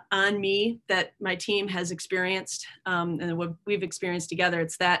on me that my team has experienced and what we've experienced together,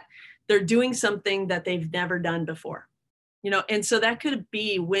 it's that they're doing something that they've never done before, and so that could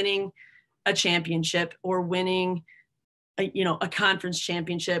be winning a championship or winning a conference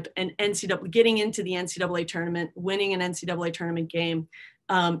championship, and getting into the NCAA tournament, winning an NCAA tournament game.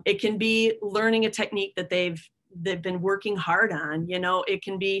 It can be learning a technique that they've been working hard on. It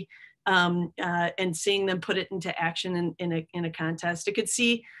can be and seeing them put it into action in a contest. It could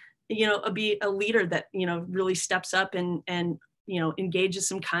be a leader that really steps up and engages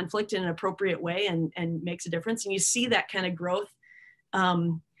some conflict in an appropriate way and makes a difference. And you see that kind of growth.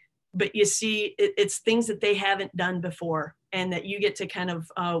 But you see it's things that they haven't done before, and that you get to kind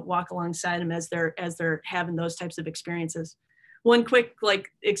of walk alongside them as they're having those types of experiences. One quick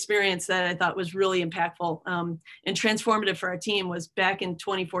experience that I thought was really impactful and transformative for our team was back in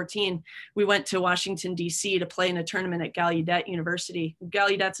 2014. We went to Washington, D.C. to play in a tournament at Gallaudet University.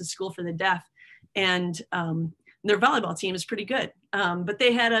 Gallaudet's a school for the deaf, and their volleyball team is pretty good. But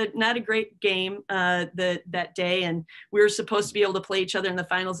they had not a great game that day, and we were supposed to be able to play each other in the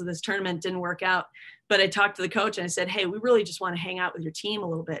finals of this tournament. Didn't work out. But I talked to the coach and I said, hey, we really just want to hang out with your team a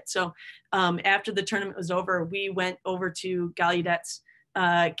little bit. So after the tournament was over, we went over to Gallaudet's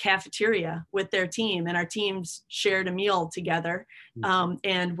cafeteria with their team, and our teams shared a meal together.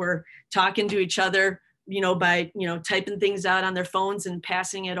 And we're talking to each other, by, typing things out on their phones and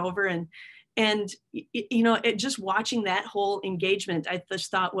passing it over. And just watching that whole engagement, I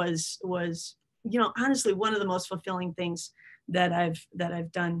just thought was honestly one of the most fulfilling things that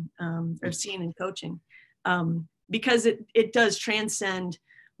I've done or seen in coaching, because it does transcend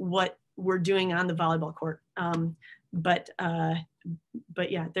what we're doing on the volleyball court. But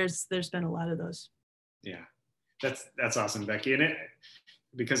yeah, there's been a lot of those. Yeah, that's awesome, Becky. And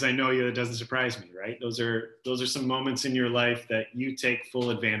because I know you, it doesn't surprise me, right? Those are some moments in your life that you take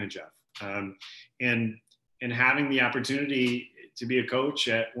full advantage of. And having the opportunity to be a coach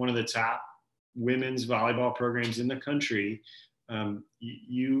at one of the top women's volleyball programs in the country,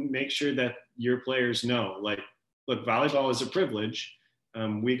 you make sure that your players know, look, volleyball is a privilege.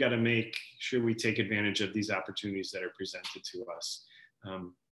 We got to make sure we take advantage of these opportunities that are presented to us.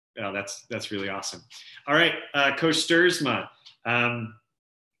 That's really awesome. All right, Coach Stuursma,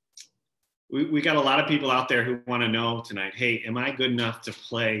 we got a lot of people out there who want to know tonight, hey, am I good enough to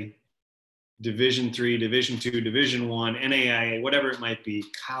play Division III, Division II, Division I, NAIA, whatever it might be,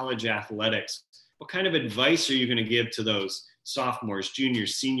 college athletics? What kind of advice are you going to give to those sophomores,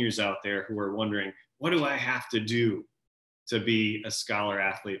 juniors, seniors out there who are wondering, what do I have to do to be a scholar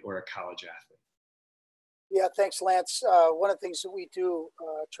athlete or a college athlete? Yeah, thanks, Lance. One of the things that we do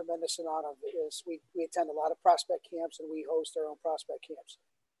a tremendous amount of is we attend a lot of prospect camps, and we host our own prospect camps.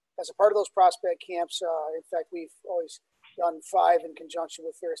 As a part of those prospect camps, in fact, we've always done 5 in conjunction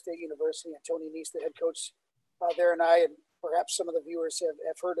with Ferris State University, and Tony Neese, the head coach there, and I, and perhaps some of the viewers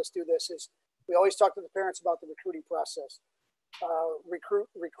have heard us do this, is we always talk to the parents about the recruiting process.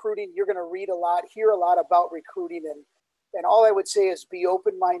 Recruiting, you're going to read a lot, hear a lot about recruiting, and all I would say is be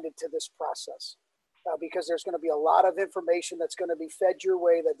open-minded to this process, because there's going to be a lot of information that's going to be fed your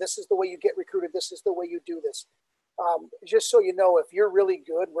way, that this is the way you get recruited, this is the way you do this. Just so you know, if you're really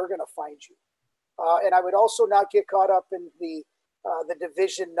good, we're going to find you. And I would also not get caught up in the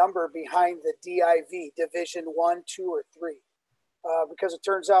division number behind the DIV, Division 1, 2, or 3, because it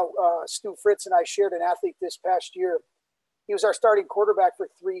turns out Stu Fritz and I shared an athlete this past year. He was our starting quarterback for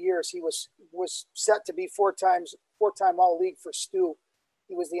 3 years. He was set to be four-time All-League for Stu.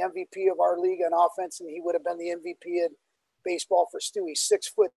 He was the MVP of our league on offense, and he would have been the MVP in baseball for Stu. He's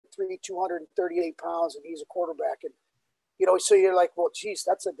 6'3", 238 pounds, and he's a quarterback. And so you're like, well, geez,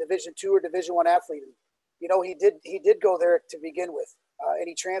 that's a Division II or Division I athlete. And, he did go there to begin with, and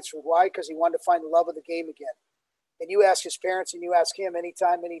he transferred. Why? Because he wanted to find the love of the game again. And you ask his parents, and you ask him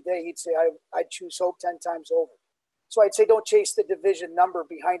anytime, any day, he'd say, I'd choose Hope 10 times over. So I'd say don't chase the division number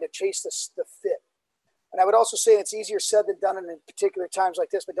behind it, chase the fit. And I would also say it's easier said than done in particular times like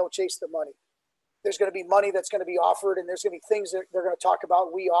this, but don't chase the money. There's going to be money that's going to be offered, and there's going to be things that they're going to talk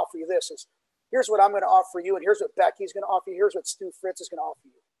about. We offer you this. Here's what I'm going to offer you, and here's what Becky's going to offer you. Here's what Stu Fritz is going to offer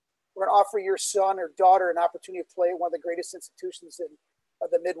you. We're going to offer your son or daughter an opportunity to play at one of the greatest institutions in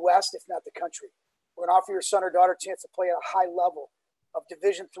the Midwest, if not the country. We're going to offer your son or daughter a chance to play at a high level of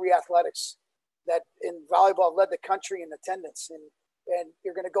Division III athletics that in volleyball led the country in attendance. And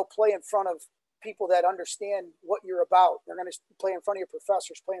you're going to go play in front of people that understand what you're about. They're going to play in front of your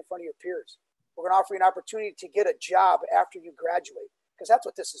professors, play in front of your peers. We're going to offer you an opportunity to get a job after you graduate, because that's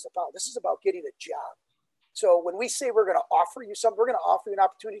what this is about. This is about getting a job. So when we say we're going to offer you something, we're going to offer you an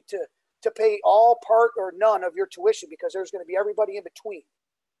opportunity to pay all, part, or none of your tuition, because there's going to be everybody in between.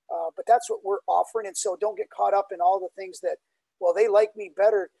 But that's what we're offering. And so don't get caught up in all the things that, well, they like me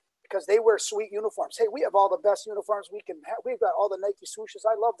better because they wear sweet uniforms. Hey, we have all the best uniforms we can have. We've got all the Nike swooshes.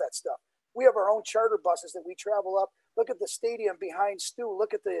 I love that stuff. We have our own charter buses that we travel up. Look at the stadium behind Stu.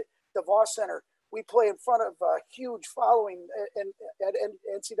 Look at the Voss Center. We play in front of a huge following at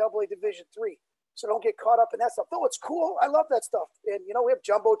NCAA Division III. So don't get caught up in that stuff. Oh, it's cool. I love that stuff. And, you know, we have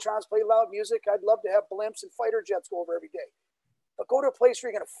jumbotrons, play loud music. I'd love to have blimps and fighter jets go over every day. But go to a place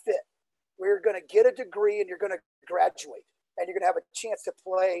where you're going to fit, where you're going to get a degree and you're going to graduate. And you're going to have a chance to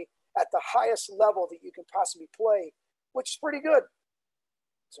play at the highest level that you can possibly play, which is pretty good.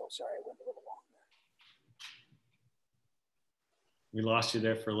 So sorry, I went a little long there. We lost you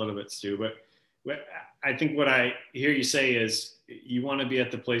there for a little bit, Stu, but I think what I hear you say is you want to be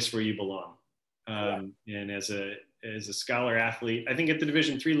at the place where you belong. And as a scholar athlete, I think at the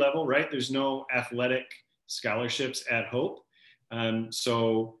Division III level, right, there's no athletic scholarships at Hope.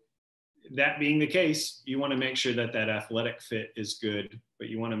 So that being the case, you want to make sure that that athletic fit is good, but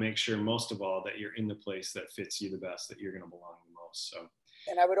you want to make sure most of all that you're in the place that fits you the best, that you're going to belong the most. So,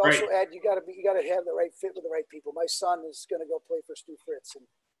 and I would also add, you got to have the right fit with the right people. My son is going to go play for Stu Fritz, and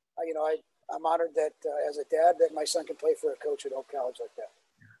you know, I'm honored that as a dad that my son can play for a coach at Hope College like that.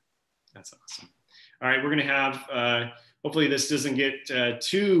 That's awesome. All right, we're going to have, hopefully this doesn't get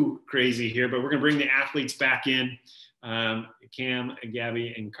too crazy here, but we're going to bring the athletes back in, Cam,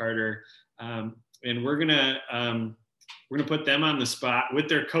 Gabby, and Carter. And we're going to put them on the spot with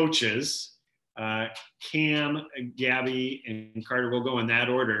their coaches. Cam, Gabby, and Carter will go in that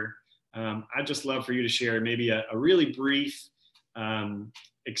order. I'd just love for you to share maybe a really brief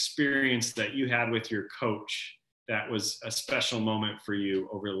experience that you had with your coach that was a special moment for you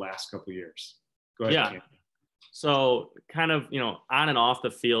over the last couple of years. Go ahead, Cam. So kind of, you know, on and off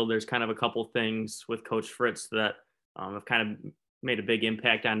the field, there's kind of a couple things with Coach Fritz that have kind of made a big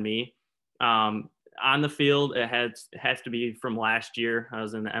impact on me. On the field, it has to be from last year. I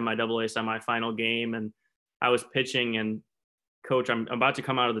was in the MIAA semifinal game, and I was pitching, and Coach, I'm about to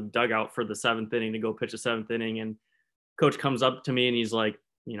come out of the dugout for the seventh inning to go pitch the seventh inning, and Coach comes up to me and he's like,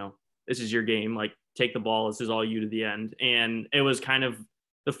 you know, this is your game. Like, take the ball. This is all you to the end. And it was kind of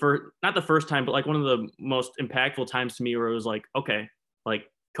not the first time, but like one of the most impactful times to me where it was like, okay, like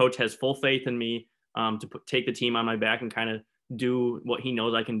Coach has full faith in me to take the team on my back and kind of do what he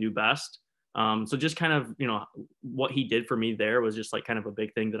knows I can do best. So just kind of, you know, what he did for me there was just like kind of a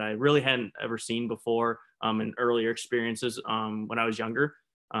big thing that I really hadn't ever seen before in earlier experiences when I was younger.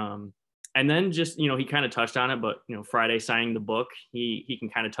 And then just, you know, he kind of touched on it, but, you know, Friday signing the book, he can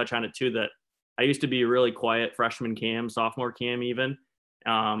kind of touch on it too, that I used to be a really quiet freshman Cam, sophomore Cam even.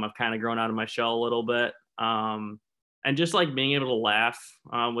 I've kind of grown out of my shell a little bit. And just like being able to laugh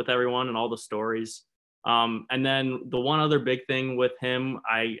with everyone and all the stories. And then the one other big thing with him,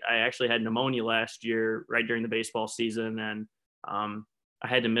 I actually had pneumonia last year, right during the baseball season. And I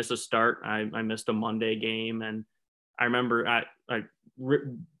had to miss a start. I missed a Monday game. And I remember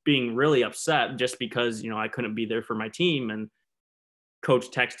being really upset just because, you know, I couldn't be there for my team. And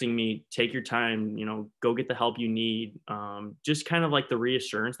Coach texting me, take your time, you know, go get the help you need. Just kind of like the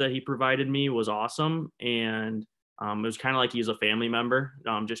reassurance that he provided me was awesome. And it was kind of like he was a family member,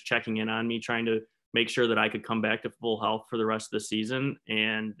 just checking in on me, trying to make sure that I could come back to full health for the rest of the season.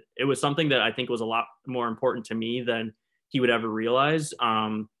 And it was something that I think was a lot more important to me than he would ever realize.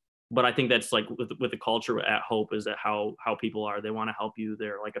 But I think that's like with the culture at Hope is that how people are. They want to help you.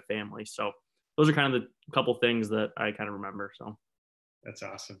 They're like a family. So those are kind of the couple things that I kind of remember. So that's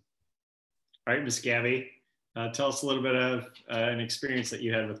awesome. All right, Miss Gabby, tell us a little bit of an experience that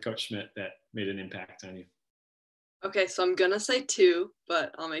you had with Coach Schmidt that made an impact on you. Okay, so I'm gonna say two,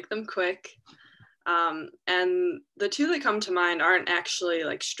 but I'll make them quick. And the two that come to mind aren't actually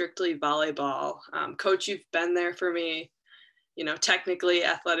like strictly volleyball. Coach, you've been there for me, you know, technically,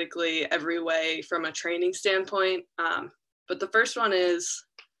 athletically, every way from a training standpoint. But the first one is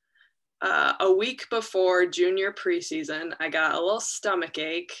a week before junior preseason, I got a little stomach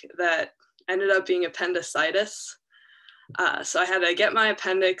ache that ended up being appendicitis. So I had to get my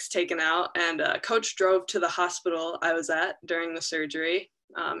appendix taken out, and Coach drove to the hospital I was at during the surgery.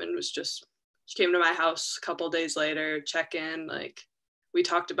 and she came to my house a couple days later, check in, like we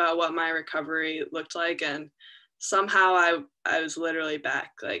talked about what my recovery looked like, and somehow I was literally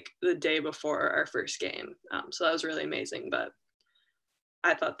back like the day before our first game. So that was really amazing, but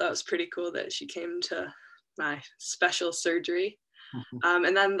I thought that was pretty cool that she came to my special surgery.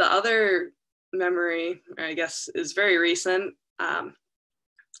 And then the other memory, I guess, is very recent. I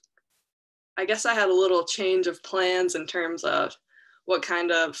guess I had a little change of plans in terms of what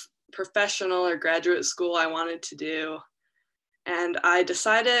kind of professional or graduate school I wanted to do. And I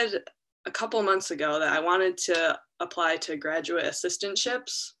decided a couple months ago that I wanted to apply to graduate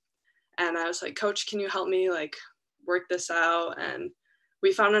assistantships. And I was like, Coach, can you help me like work this out? And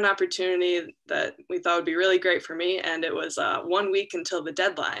we found an opportunity that we thought would be really great for me. And it was 1 week until the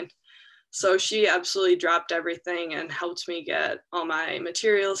deadline. So she absolutely dropped everything and helped me get all my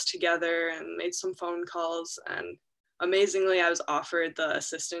materials together and made some phone calls. And amazingly, I was offered the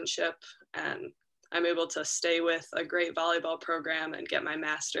assistantship, and I'm able to stay with a great volleyball program and get my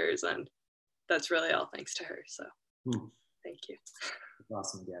master's. And that's really all thanks to her. So thank you. That's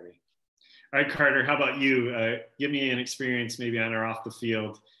awesome, Gabby. All right, Carter, how about you? Give me an experience maybe on or off the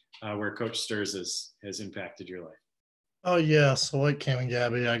field where Coach Sturs has impacted your life. Oh, yeah. So like Cam and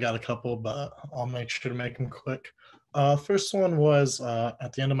Gabby, I got a couple, but I'll make sure to make them quick. First one was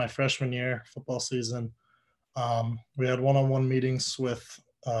at the end of my freshman year football season. We had one-on-one meetings with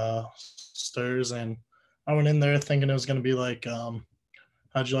Sturs, and I went in there thinking it was going to be like,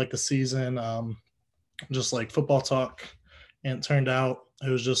 how'd you like the season? Just like football talk. And it turned out it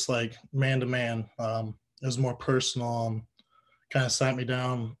was just like man-to-man. It was more personal, kind of sat me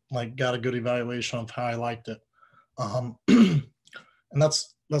down, like got a good evaluation of how I liked it. And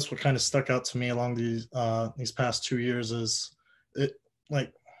that's what kind of stuck out to me along these past 2 years is it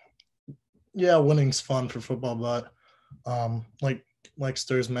like, yeah, winning's fun for football, but like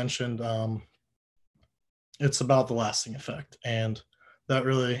Sturs mentioned, it's about the lasting effect, and that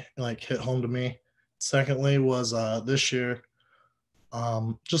really like hit home to me. Secondly was this year,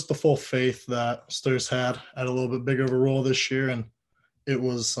 just the full faith that Sturs had a little bit bigger of a role this year, and it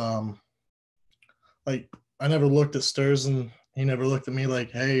was like I never looked at Sturs and he never looked at me like,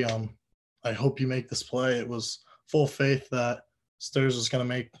 hey, I hope you make this play. It was full faith that Sturs was going to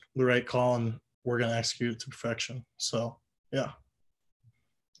make the right call and we're going to execute it to perfection. So, yeah.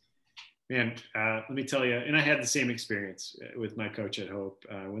 Man, let me tell you, and I had the same experience with my coach at Hope.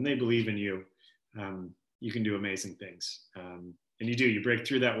 When they believe in you, you can do amazing things. And you do. You break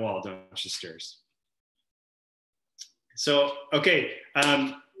through that wall, don't you, Sturs? So, okay.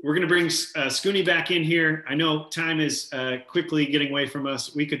 We're going to bring Scoonie back in here. I know time is quickly getting away from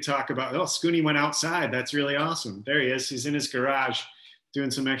us. We could talk about, Scoonie went outside. That's really awesome. There he is. He's in his garage doing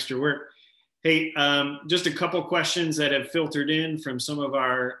some extra work. Hey, just a couple questions that have filtered in from some of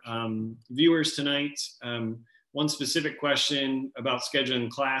our viewers tonight. One specific question about scheduling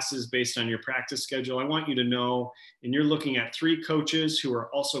classes based on your practice schedule. I want you to know, and you're looking at 3 coaches who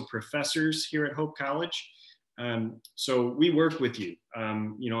are also professors here at Hope College. So we work with you.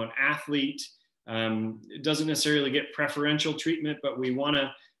 An athlete doesn't necessarily get preferential treatment, but we want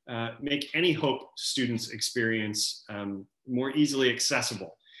to make any Hope students' experience more easily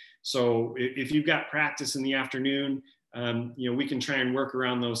accessible. So if you've got practice in the afternoon, we can try and work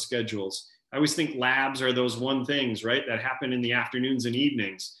around those schedules. I always think labs are those one things, right, that happen in the afternoons and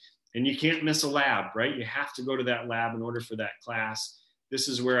evenings. And you can't miss a lab, right? You have to go to that lab in order for that class. This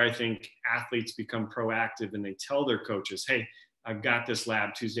is where I think athletes become proactive and they tell their coaches, hey, I've got this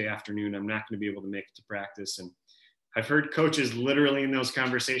lab Tuesday afternoon. I'm not going to be able to make it to practice. And I've heard coaches literally in those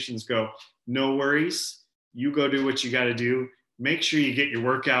conversations go, no worries. You go do what you got to do. Make sure you get your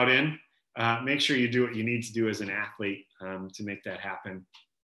workout in. Make sure you do what you need to do as an athlete to make that happen.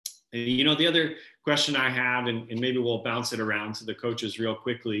 And, the other question I have, and maybe we'll bounce it around to the coaches real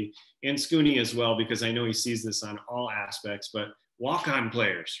quickly, and Scoonie as well, because I know he sees this on all aspects, but walk-on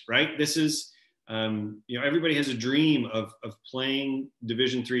players, right? This is, everybody has a dream of playing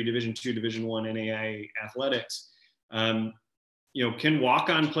Division III, Division II, Division I NAIA athletics. Can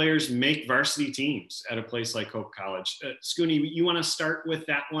walk-on players make varsity teams at a place like Hope College? Scoonie, you want to start with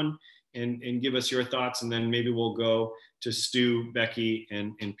that one and give us your thoughts, and then maybe we'll go to Stu, Becky,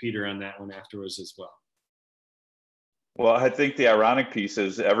 and Peter on that one afterwards as well. Well, I think the ironic piece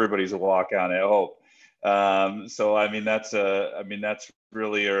is everybody's a walk-on at Hope. That's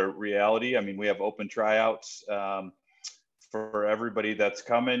really a reality. We have open tryouts for everybody that's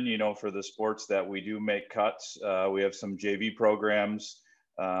coming, for the sports that we do make cuts. We have some JV programs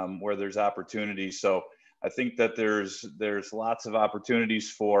where there's opportunities. So I think that there's lots of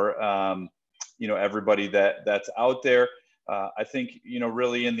opportunities for, everybody that's out there. I think,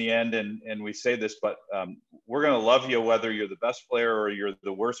 really in the end, and we say this, but we're going to love you whether you're the best player or you're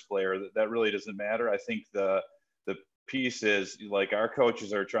the worst player. That really doesn't matter. I think the piece is, like, our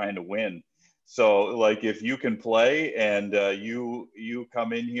coaches are trying to win. So, like, if you can play and you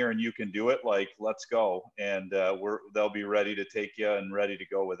come in here and you can do it, like, let's go. And they'll be ready to take you and ready to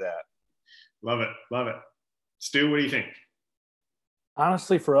go with that. Love it. Love it. Stu, what do you think?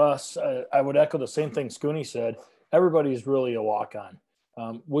 Honestly, for us, I would echo the same thing Scoonie said. Everybody's really a walk-on.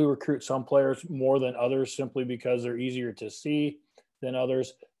 We recruit some players more than others simply because they're easier to see than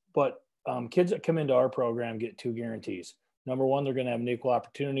others. But kids that come into our program get 2 guarantees. Number one, they're going to have an equal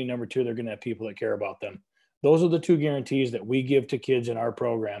opportunity. Number two, they're going to have people that care about them. Those are the 2 guarantees that we give to kids in our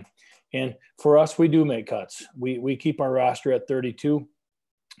program. And for us, we do make cuts. We keep our roster at 32.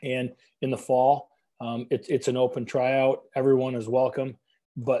 And in the fall, it's an open tryout. Everyone is welcome.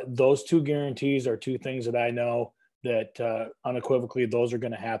 But those 2 guarantees are 2 things that I know that unequivocally those are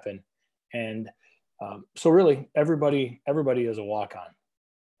going to happen. And so really everybody is a walk-on,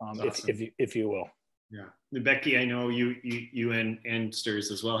 awesome. if you will. Yeah. Becky, I know you and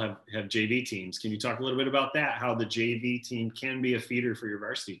Sturs as well have JV teams. Can you talk a little bit about that, how the JV team can be a feeder for your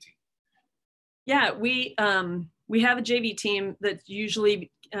varsity team? Yeah, we have a JV team that's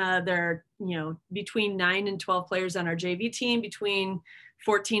usually there are, between 9 and 12 players on our JV team, between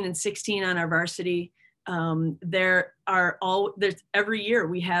 14 and 16 on our varsity. There's every year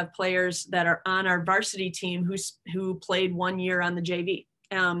we have players that are on our varsity team who played 1 year on the JV.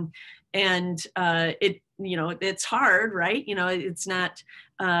 It's hard, right? It's not,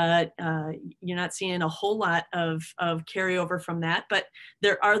 you're not seeing a whole lot of carryover from that, but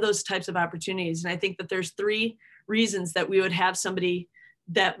there are those types of opportunities. And I think that there's 3 reasons that we would have somebody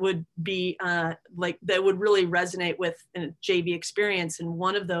that would be that would really resonate with a JV experience. And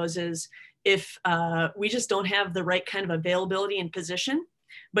one of those is if we just don't have the right kind of availability and position,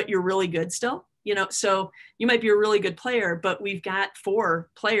 but you're really good still. So you might be a really good player, but we've got 4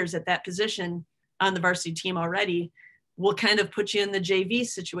 players at that position on the varsity team already. We'll kind of put you in the JV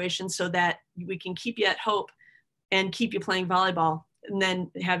situation so that we can keep you at Hope and keep you playing volleyball, and then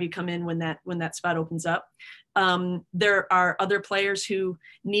have you come in when that spot opens up. There are other players who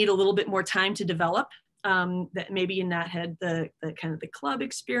need a little bit more time to develop, that maybe you not had the kind of the club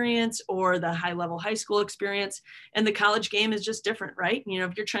experience or the high level high school experience, and the college game is just different, right?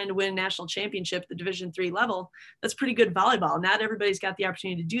 If you're trying to win a national championship at the Division III level, that's pretty good volleyball. Not everybody's got the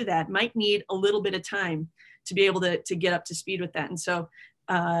opportunity to do that. Might need a little bit of time to be able to get up to speed with that. And so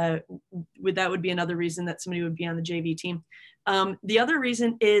that would be another reason that somebody would be on the JV team. The other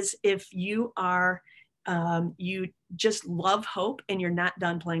reason is if you are you just love Hope and you're not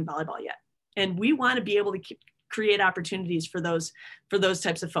done playing volleyball yet. And we want to be able to create opportunities for those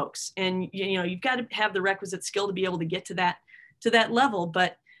types of folks. And you've got to have the requisite skill to be able to get to that level.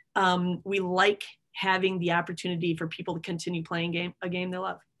 But we like having the opportunity for people to continue playing a game they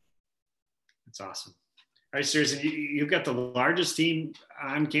love. That's awesome. All right, seriously, you've got the largest team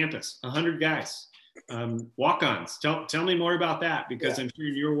on campus, 100 guys, walk-ons. Tell me more about that, because I'm sure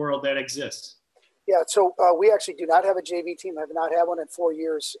in your world that exists. Yeah, so we actually do not have a JV team. I have not had one in 4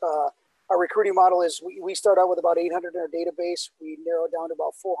 years. Our recruiting model is we start out with about 800 in our database. We narrow it down to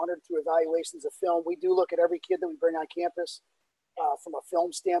about 400 through evaluations of film. We do look at every kid that we bring on campus from a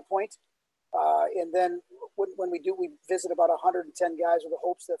film standpoint. And then when we do, we visit about 110 guys with the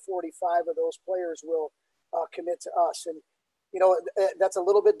hopes that 45 of those players will commit to us. And, that's a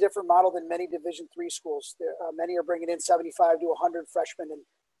little bit different model than many Division III schools. Many are bringing in 75 to 100 freshmen, and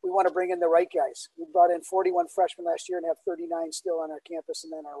we want to bring in the right guys. We brought in 41 freshmen last year and have 39 still on our campus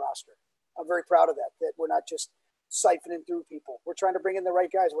and then our roster. I'm very proud of that we're not just siphoning through people. We're trying to bring in the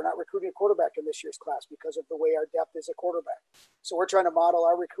right guys. We're not recruiting a quarterback in this year's class because of the way our depth is a quarterback. So we're trying to model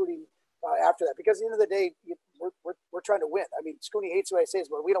our recruiting after that, because at the end of the day, we're trying to win. I mean, Scoonie hates what I say,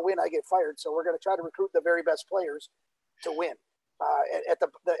 but when we don't win, I get fired. So we're going to try to recruit the very best players to win at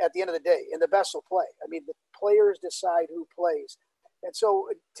the end of the day, and the best will play. I mean, the players decide who plays. And so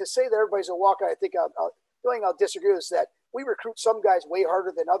to say that everybody's a walk-on, I think I'll disagree with is that we recruit some guys way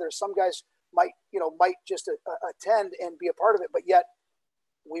harder than others. Some guys might just attend and be a part of it, but yet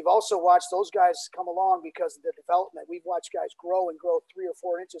we've also watched those guys come along because of the development. We've watched guys grow 3 or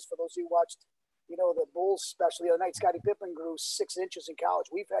 4 inches. For those who watched, the Bulls, especially the other night, Scottie Pippen grew 6 inches in college.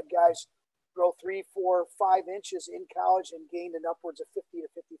 We've had guys grow 3, 4, 5 inches in college and gained in upwards of 50 to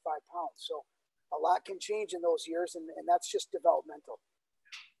 55 pounds. So a lot can change in those years, and that's just developmental.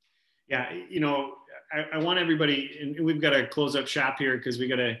 Yeah, I want everybody, and we've got to close up shop here because we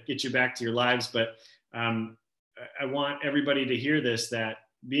got to get you back to your lives, but I want everybody to hear this, that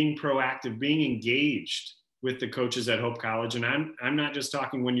being proactive, being engaged with the coaches at Hope College. And I'm not just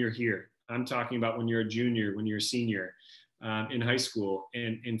talking when you're here. I'm talking about when you're a junior, when you're a senior in high school,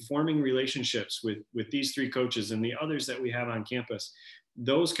 and forming relationships with these 3 coaches and the others that we have on campus.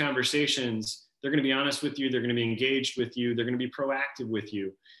 Those conversations, they're going to be honest with you. They're going to be engaged with you. They're going to be proactive with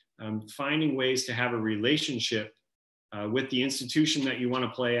you. Finding ways to have a relationship with the institution that you want to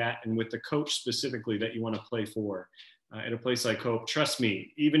play at and with the coach specifically that you want to play for at a place like Hope. Trust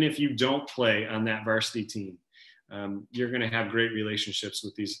me, even if you don't play on that varsity team, you're going to have great relationships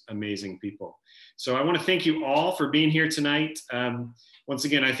with these amazing people. So I want to thank you all for being here tonight. Once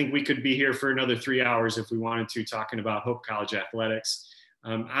again, I think we could be here for another 3 hours if we wanted to, talking about Hope College athletics.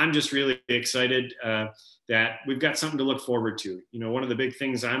 I'm just really excited that we've got something to look forward to. You know, one of the big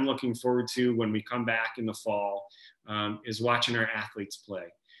things I'm looking forward to when we come back in the fall is watching our athletes play.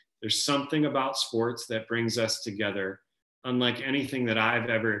 There's something about sports that brings us together unlike anything that I've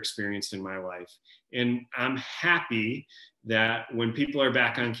ever experienced in my life. And I'm happy that when people are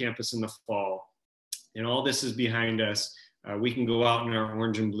back on campus in the fall and all this is behind us, we can go out in our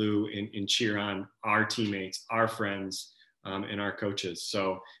orange and blue and cheer on our teammates, our friends, and our coaches.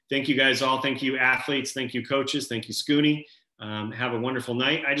 So thank you guys all. Thank you athletes. Thank you coaches. Thank you Scoonie. Have a wonderful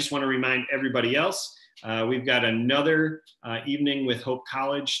night. I just want to remind everybody else, we've got another evening with Hope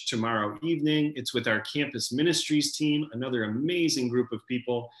College tomorrow evening. It's with our campus ministries team, another amazing group of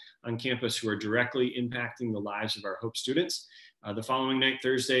people on campus who are directly impacting the lives of our Hope students. The following night,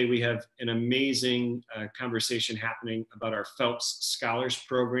 Thursday, we have an amazing conversation happening about our Phelps Scholars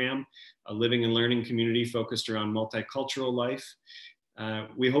Program, a living and learning community focused around multicultural life.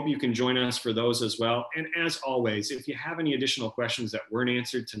 We hope you can join us for those as well. And as always, if you have any additional questions that weren't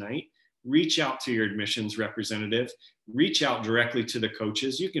answered tonight, reach out to your admissions representative, reach out directly to the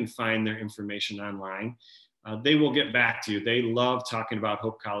coaches. You can find their information online. They will get back to you. They love talking about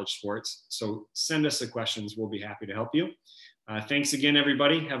Hope College sports. So send us the questions. We'll be happy to help you. Thanks again,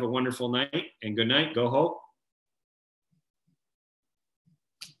 everybody. Have a wonderful night and good night. Go Hope.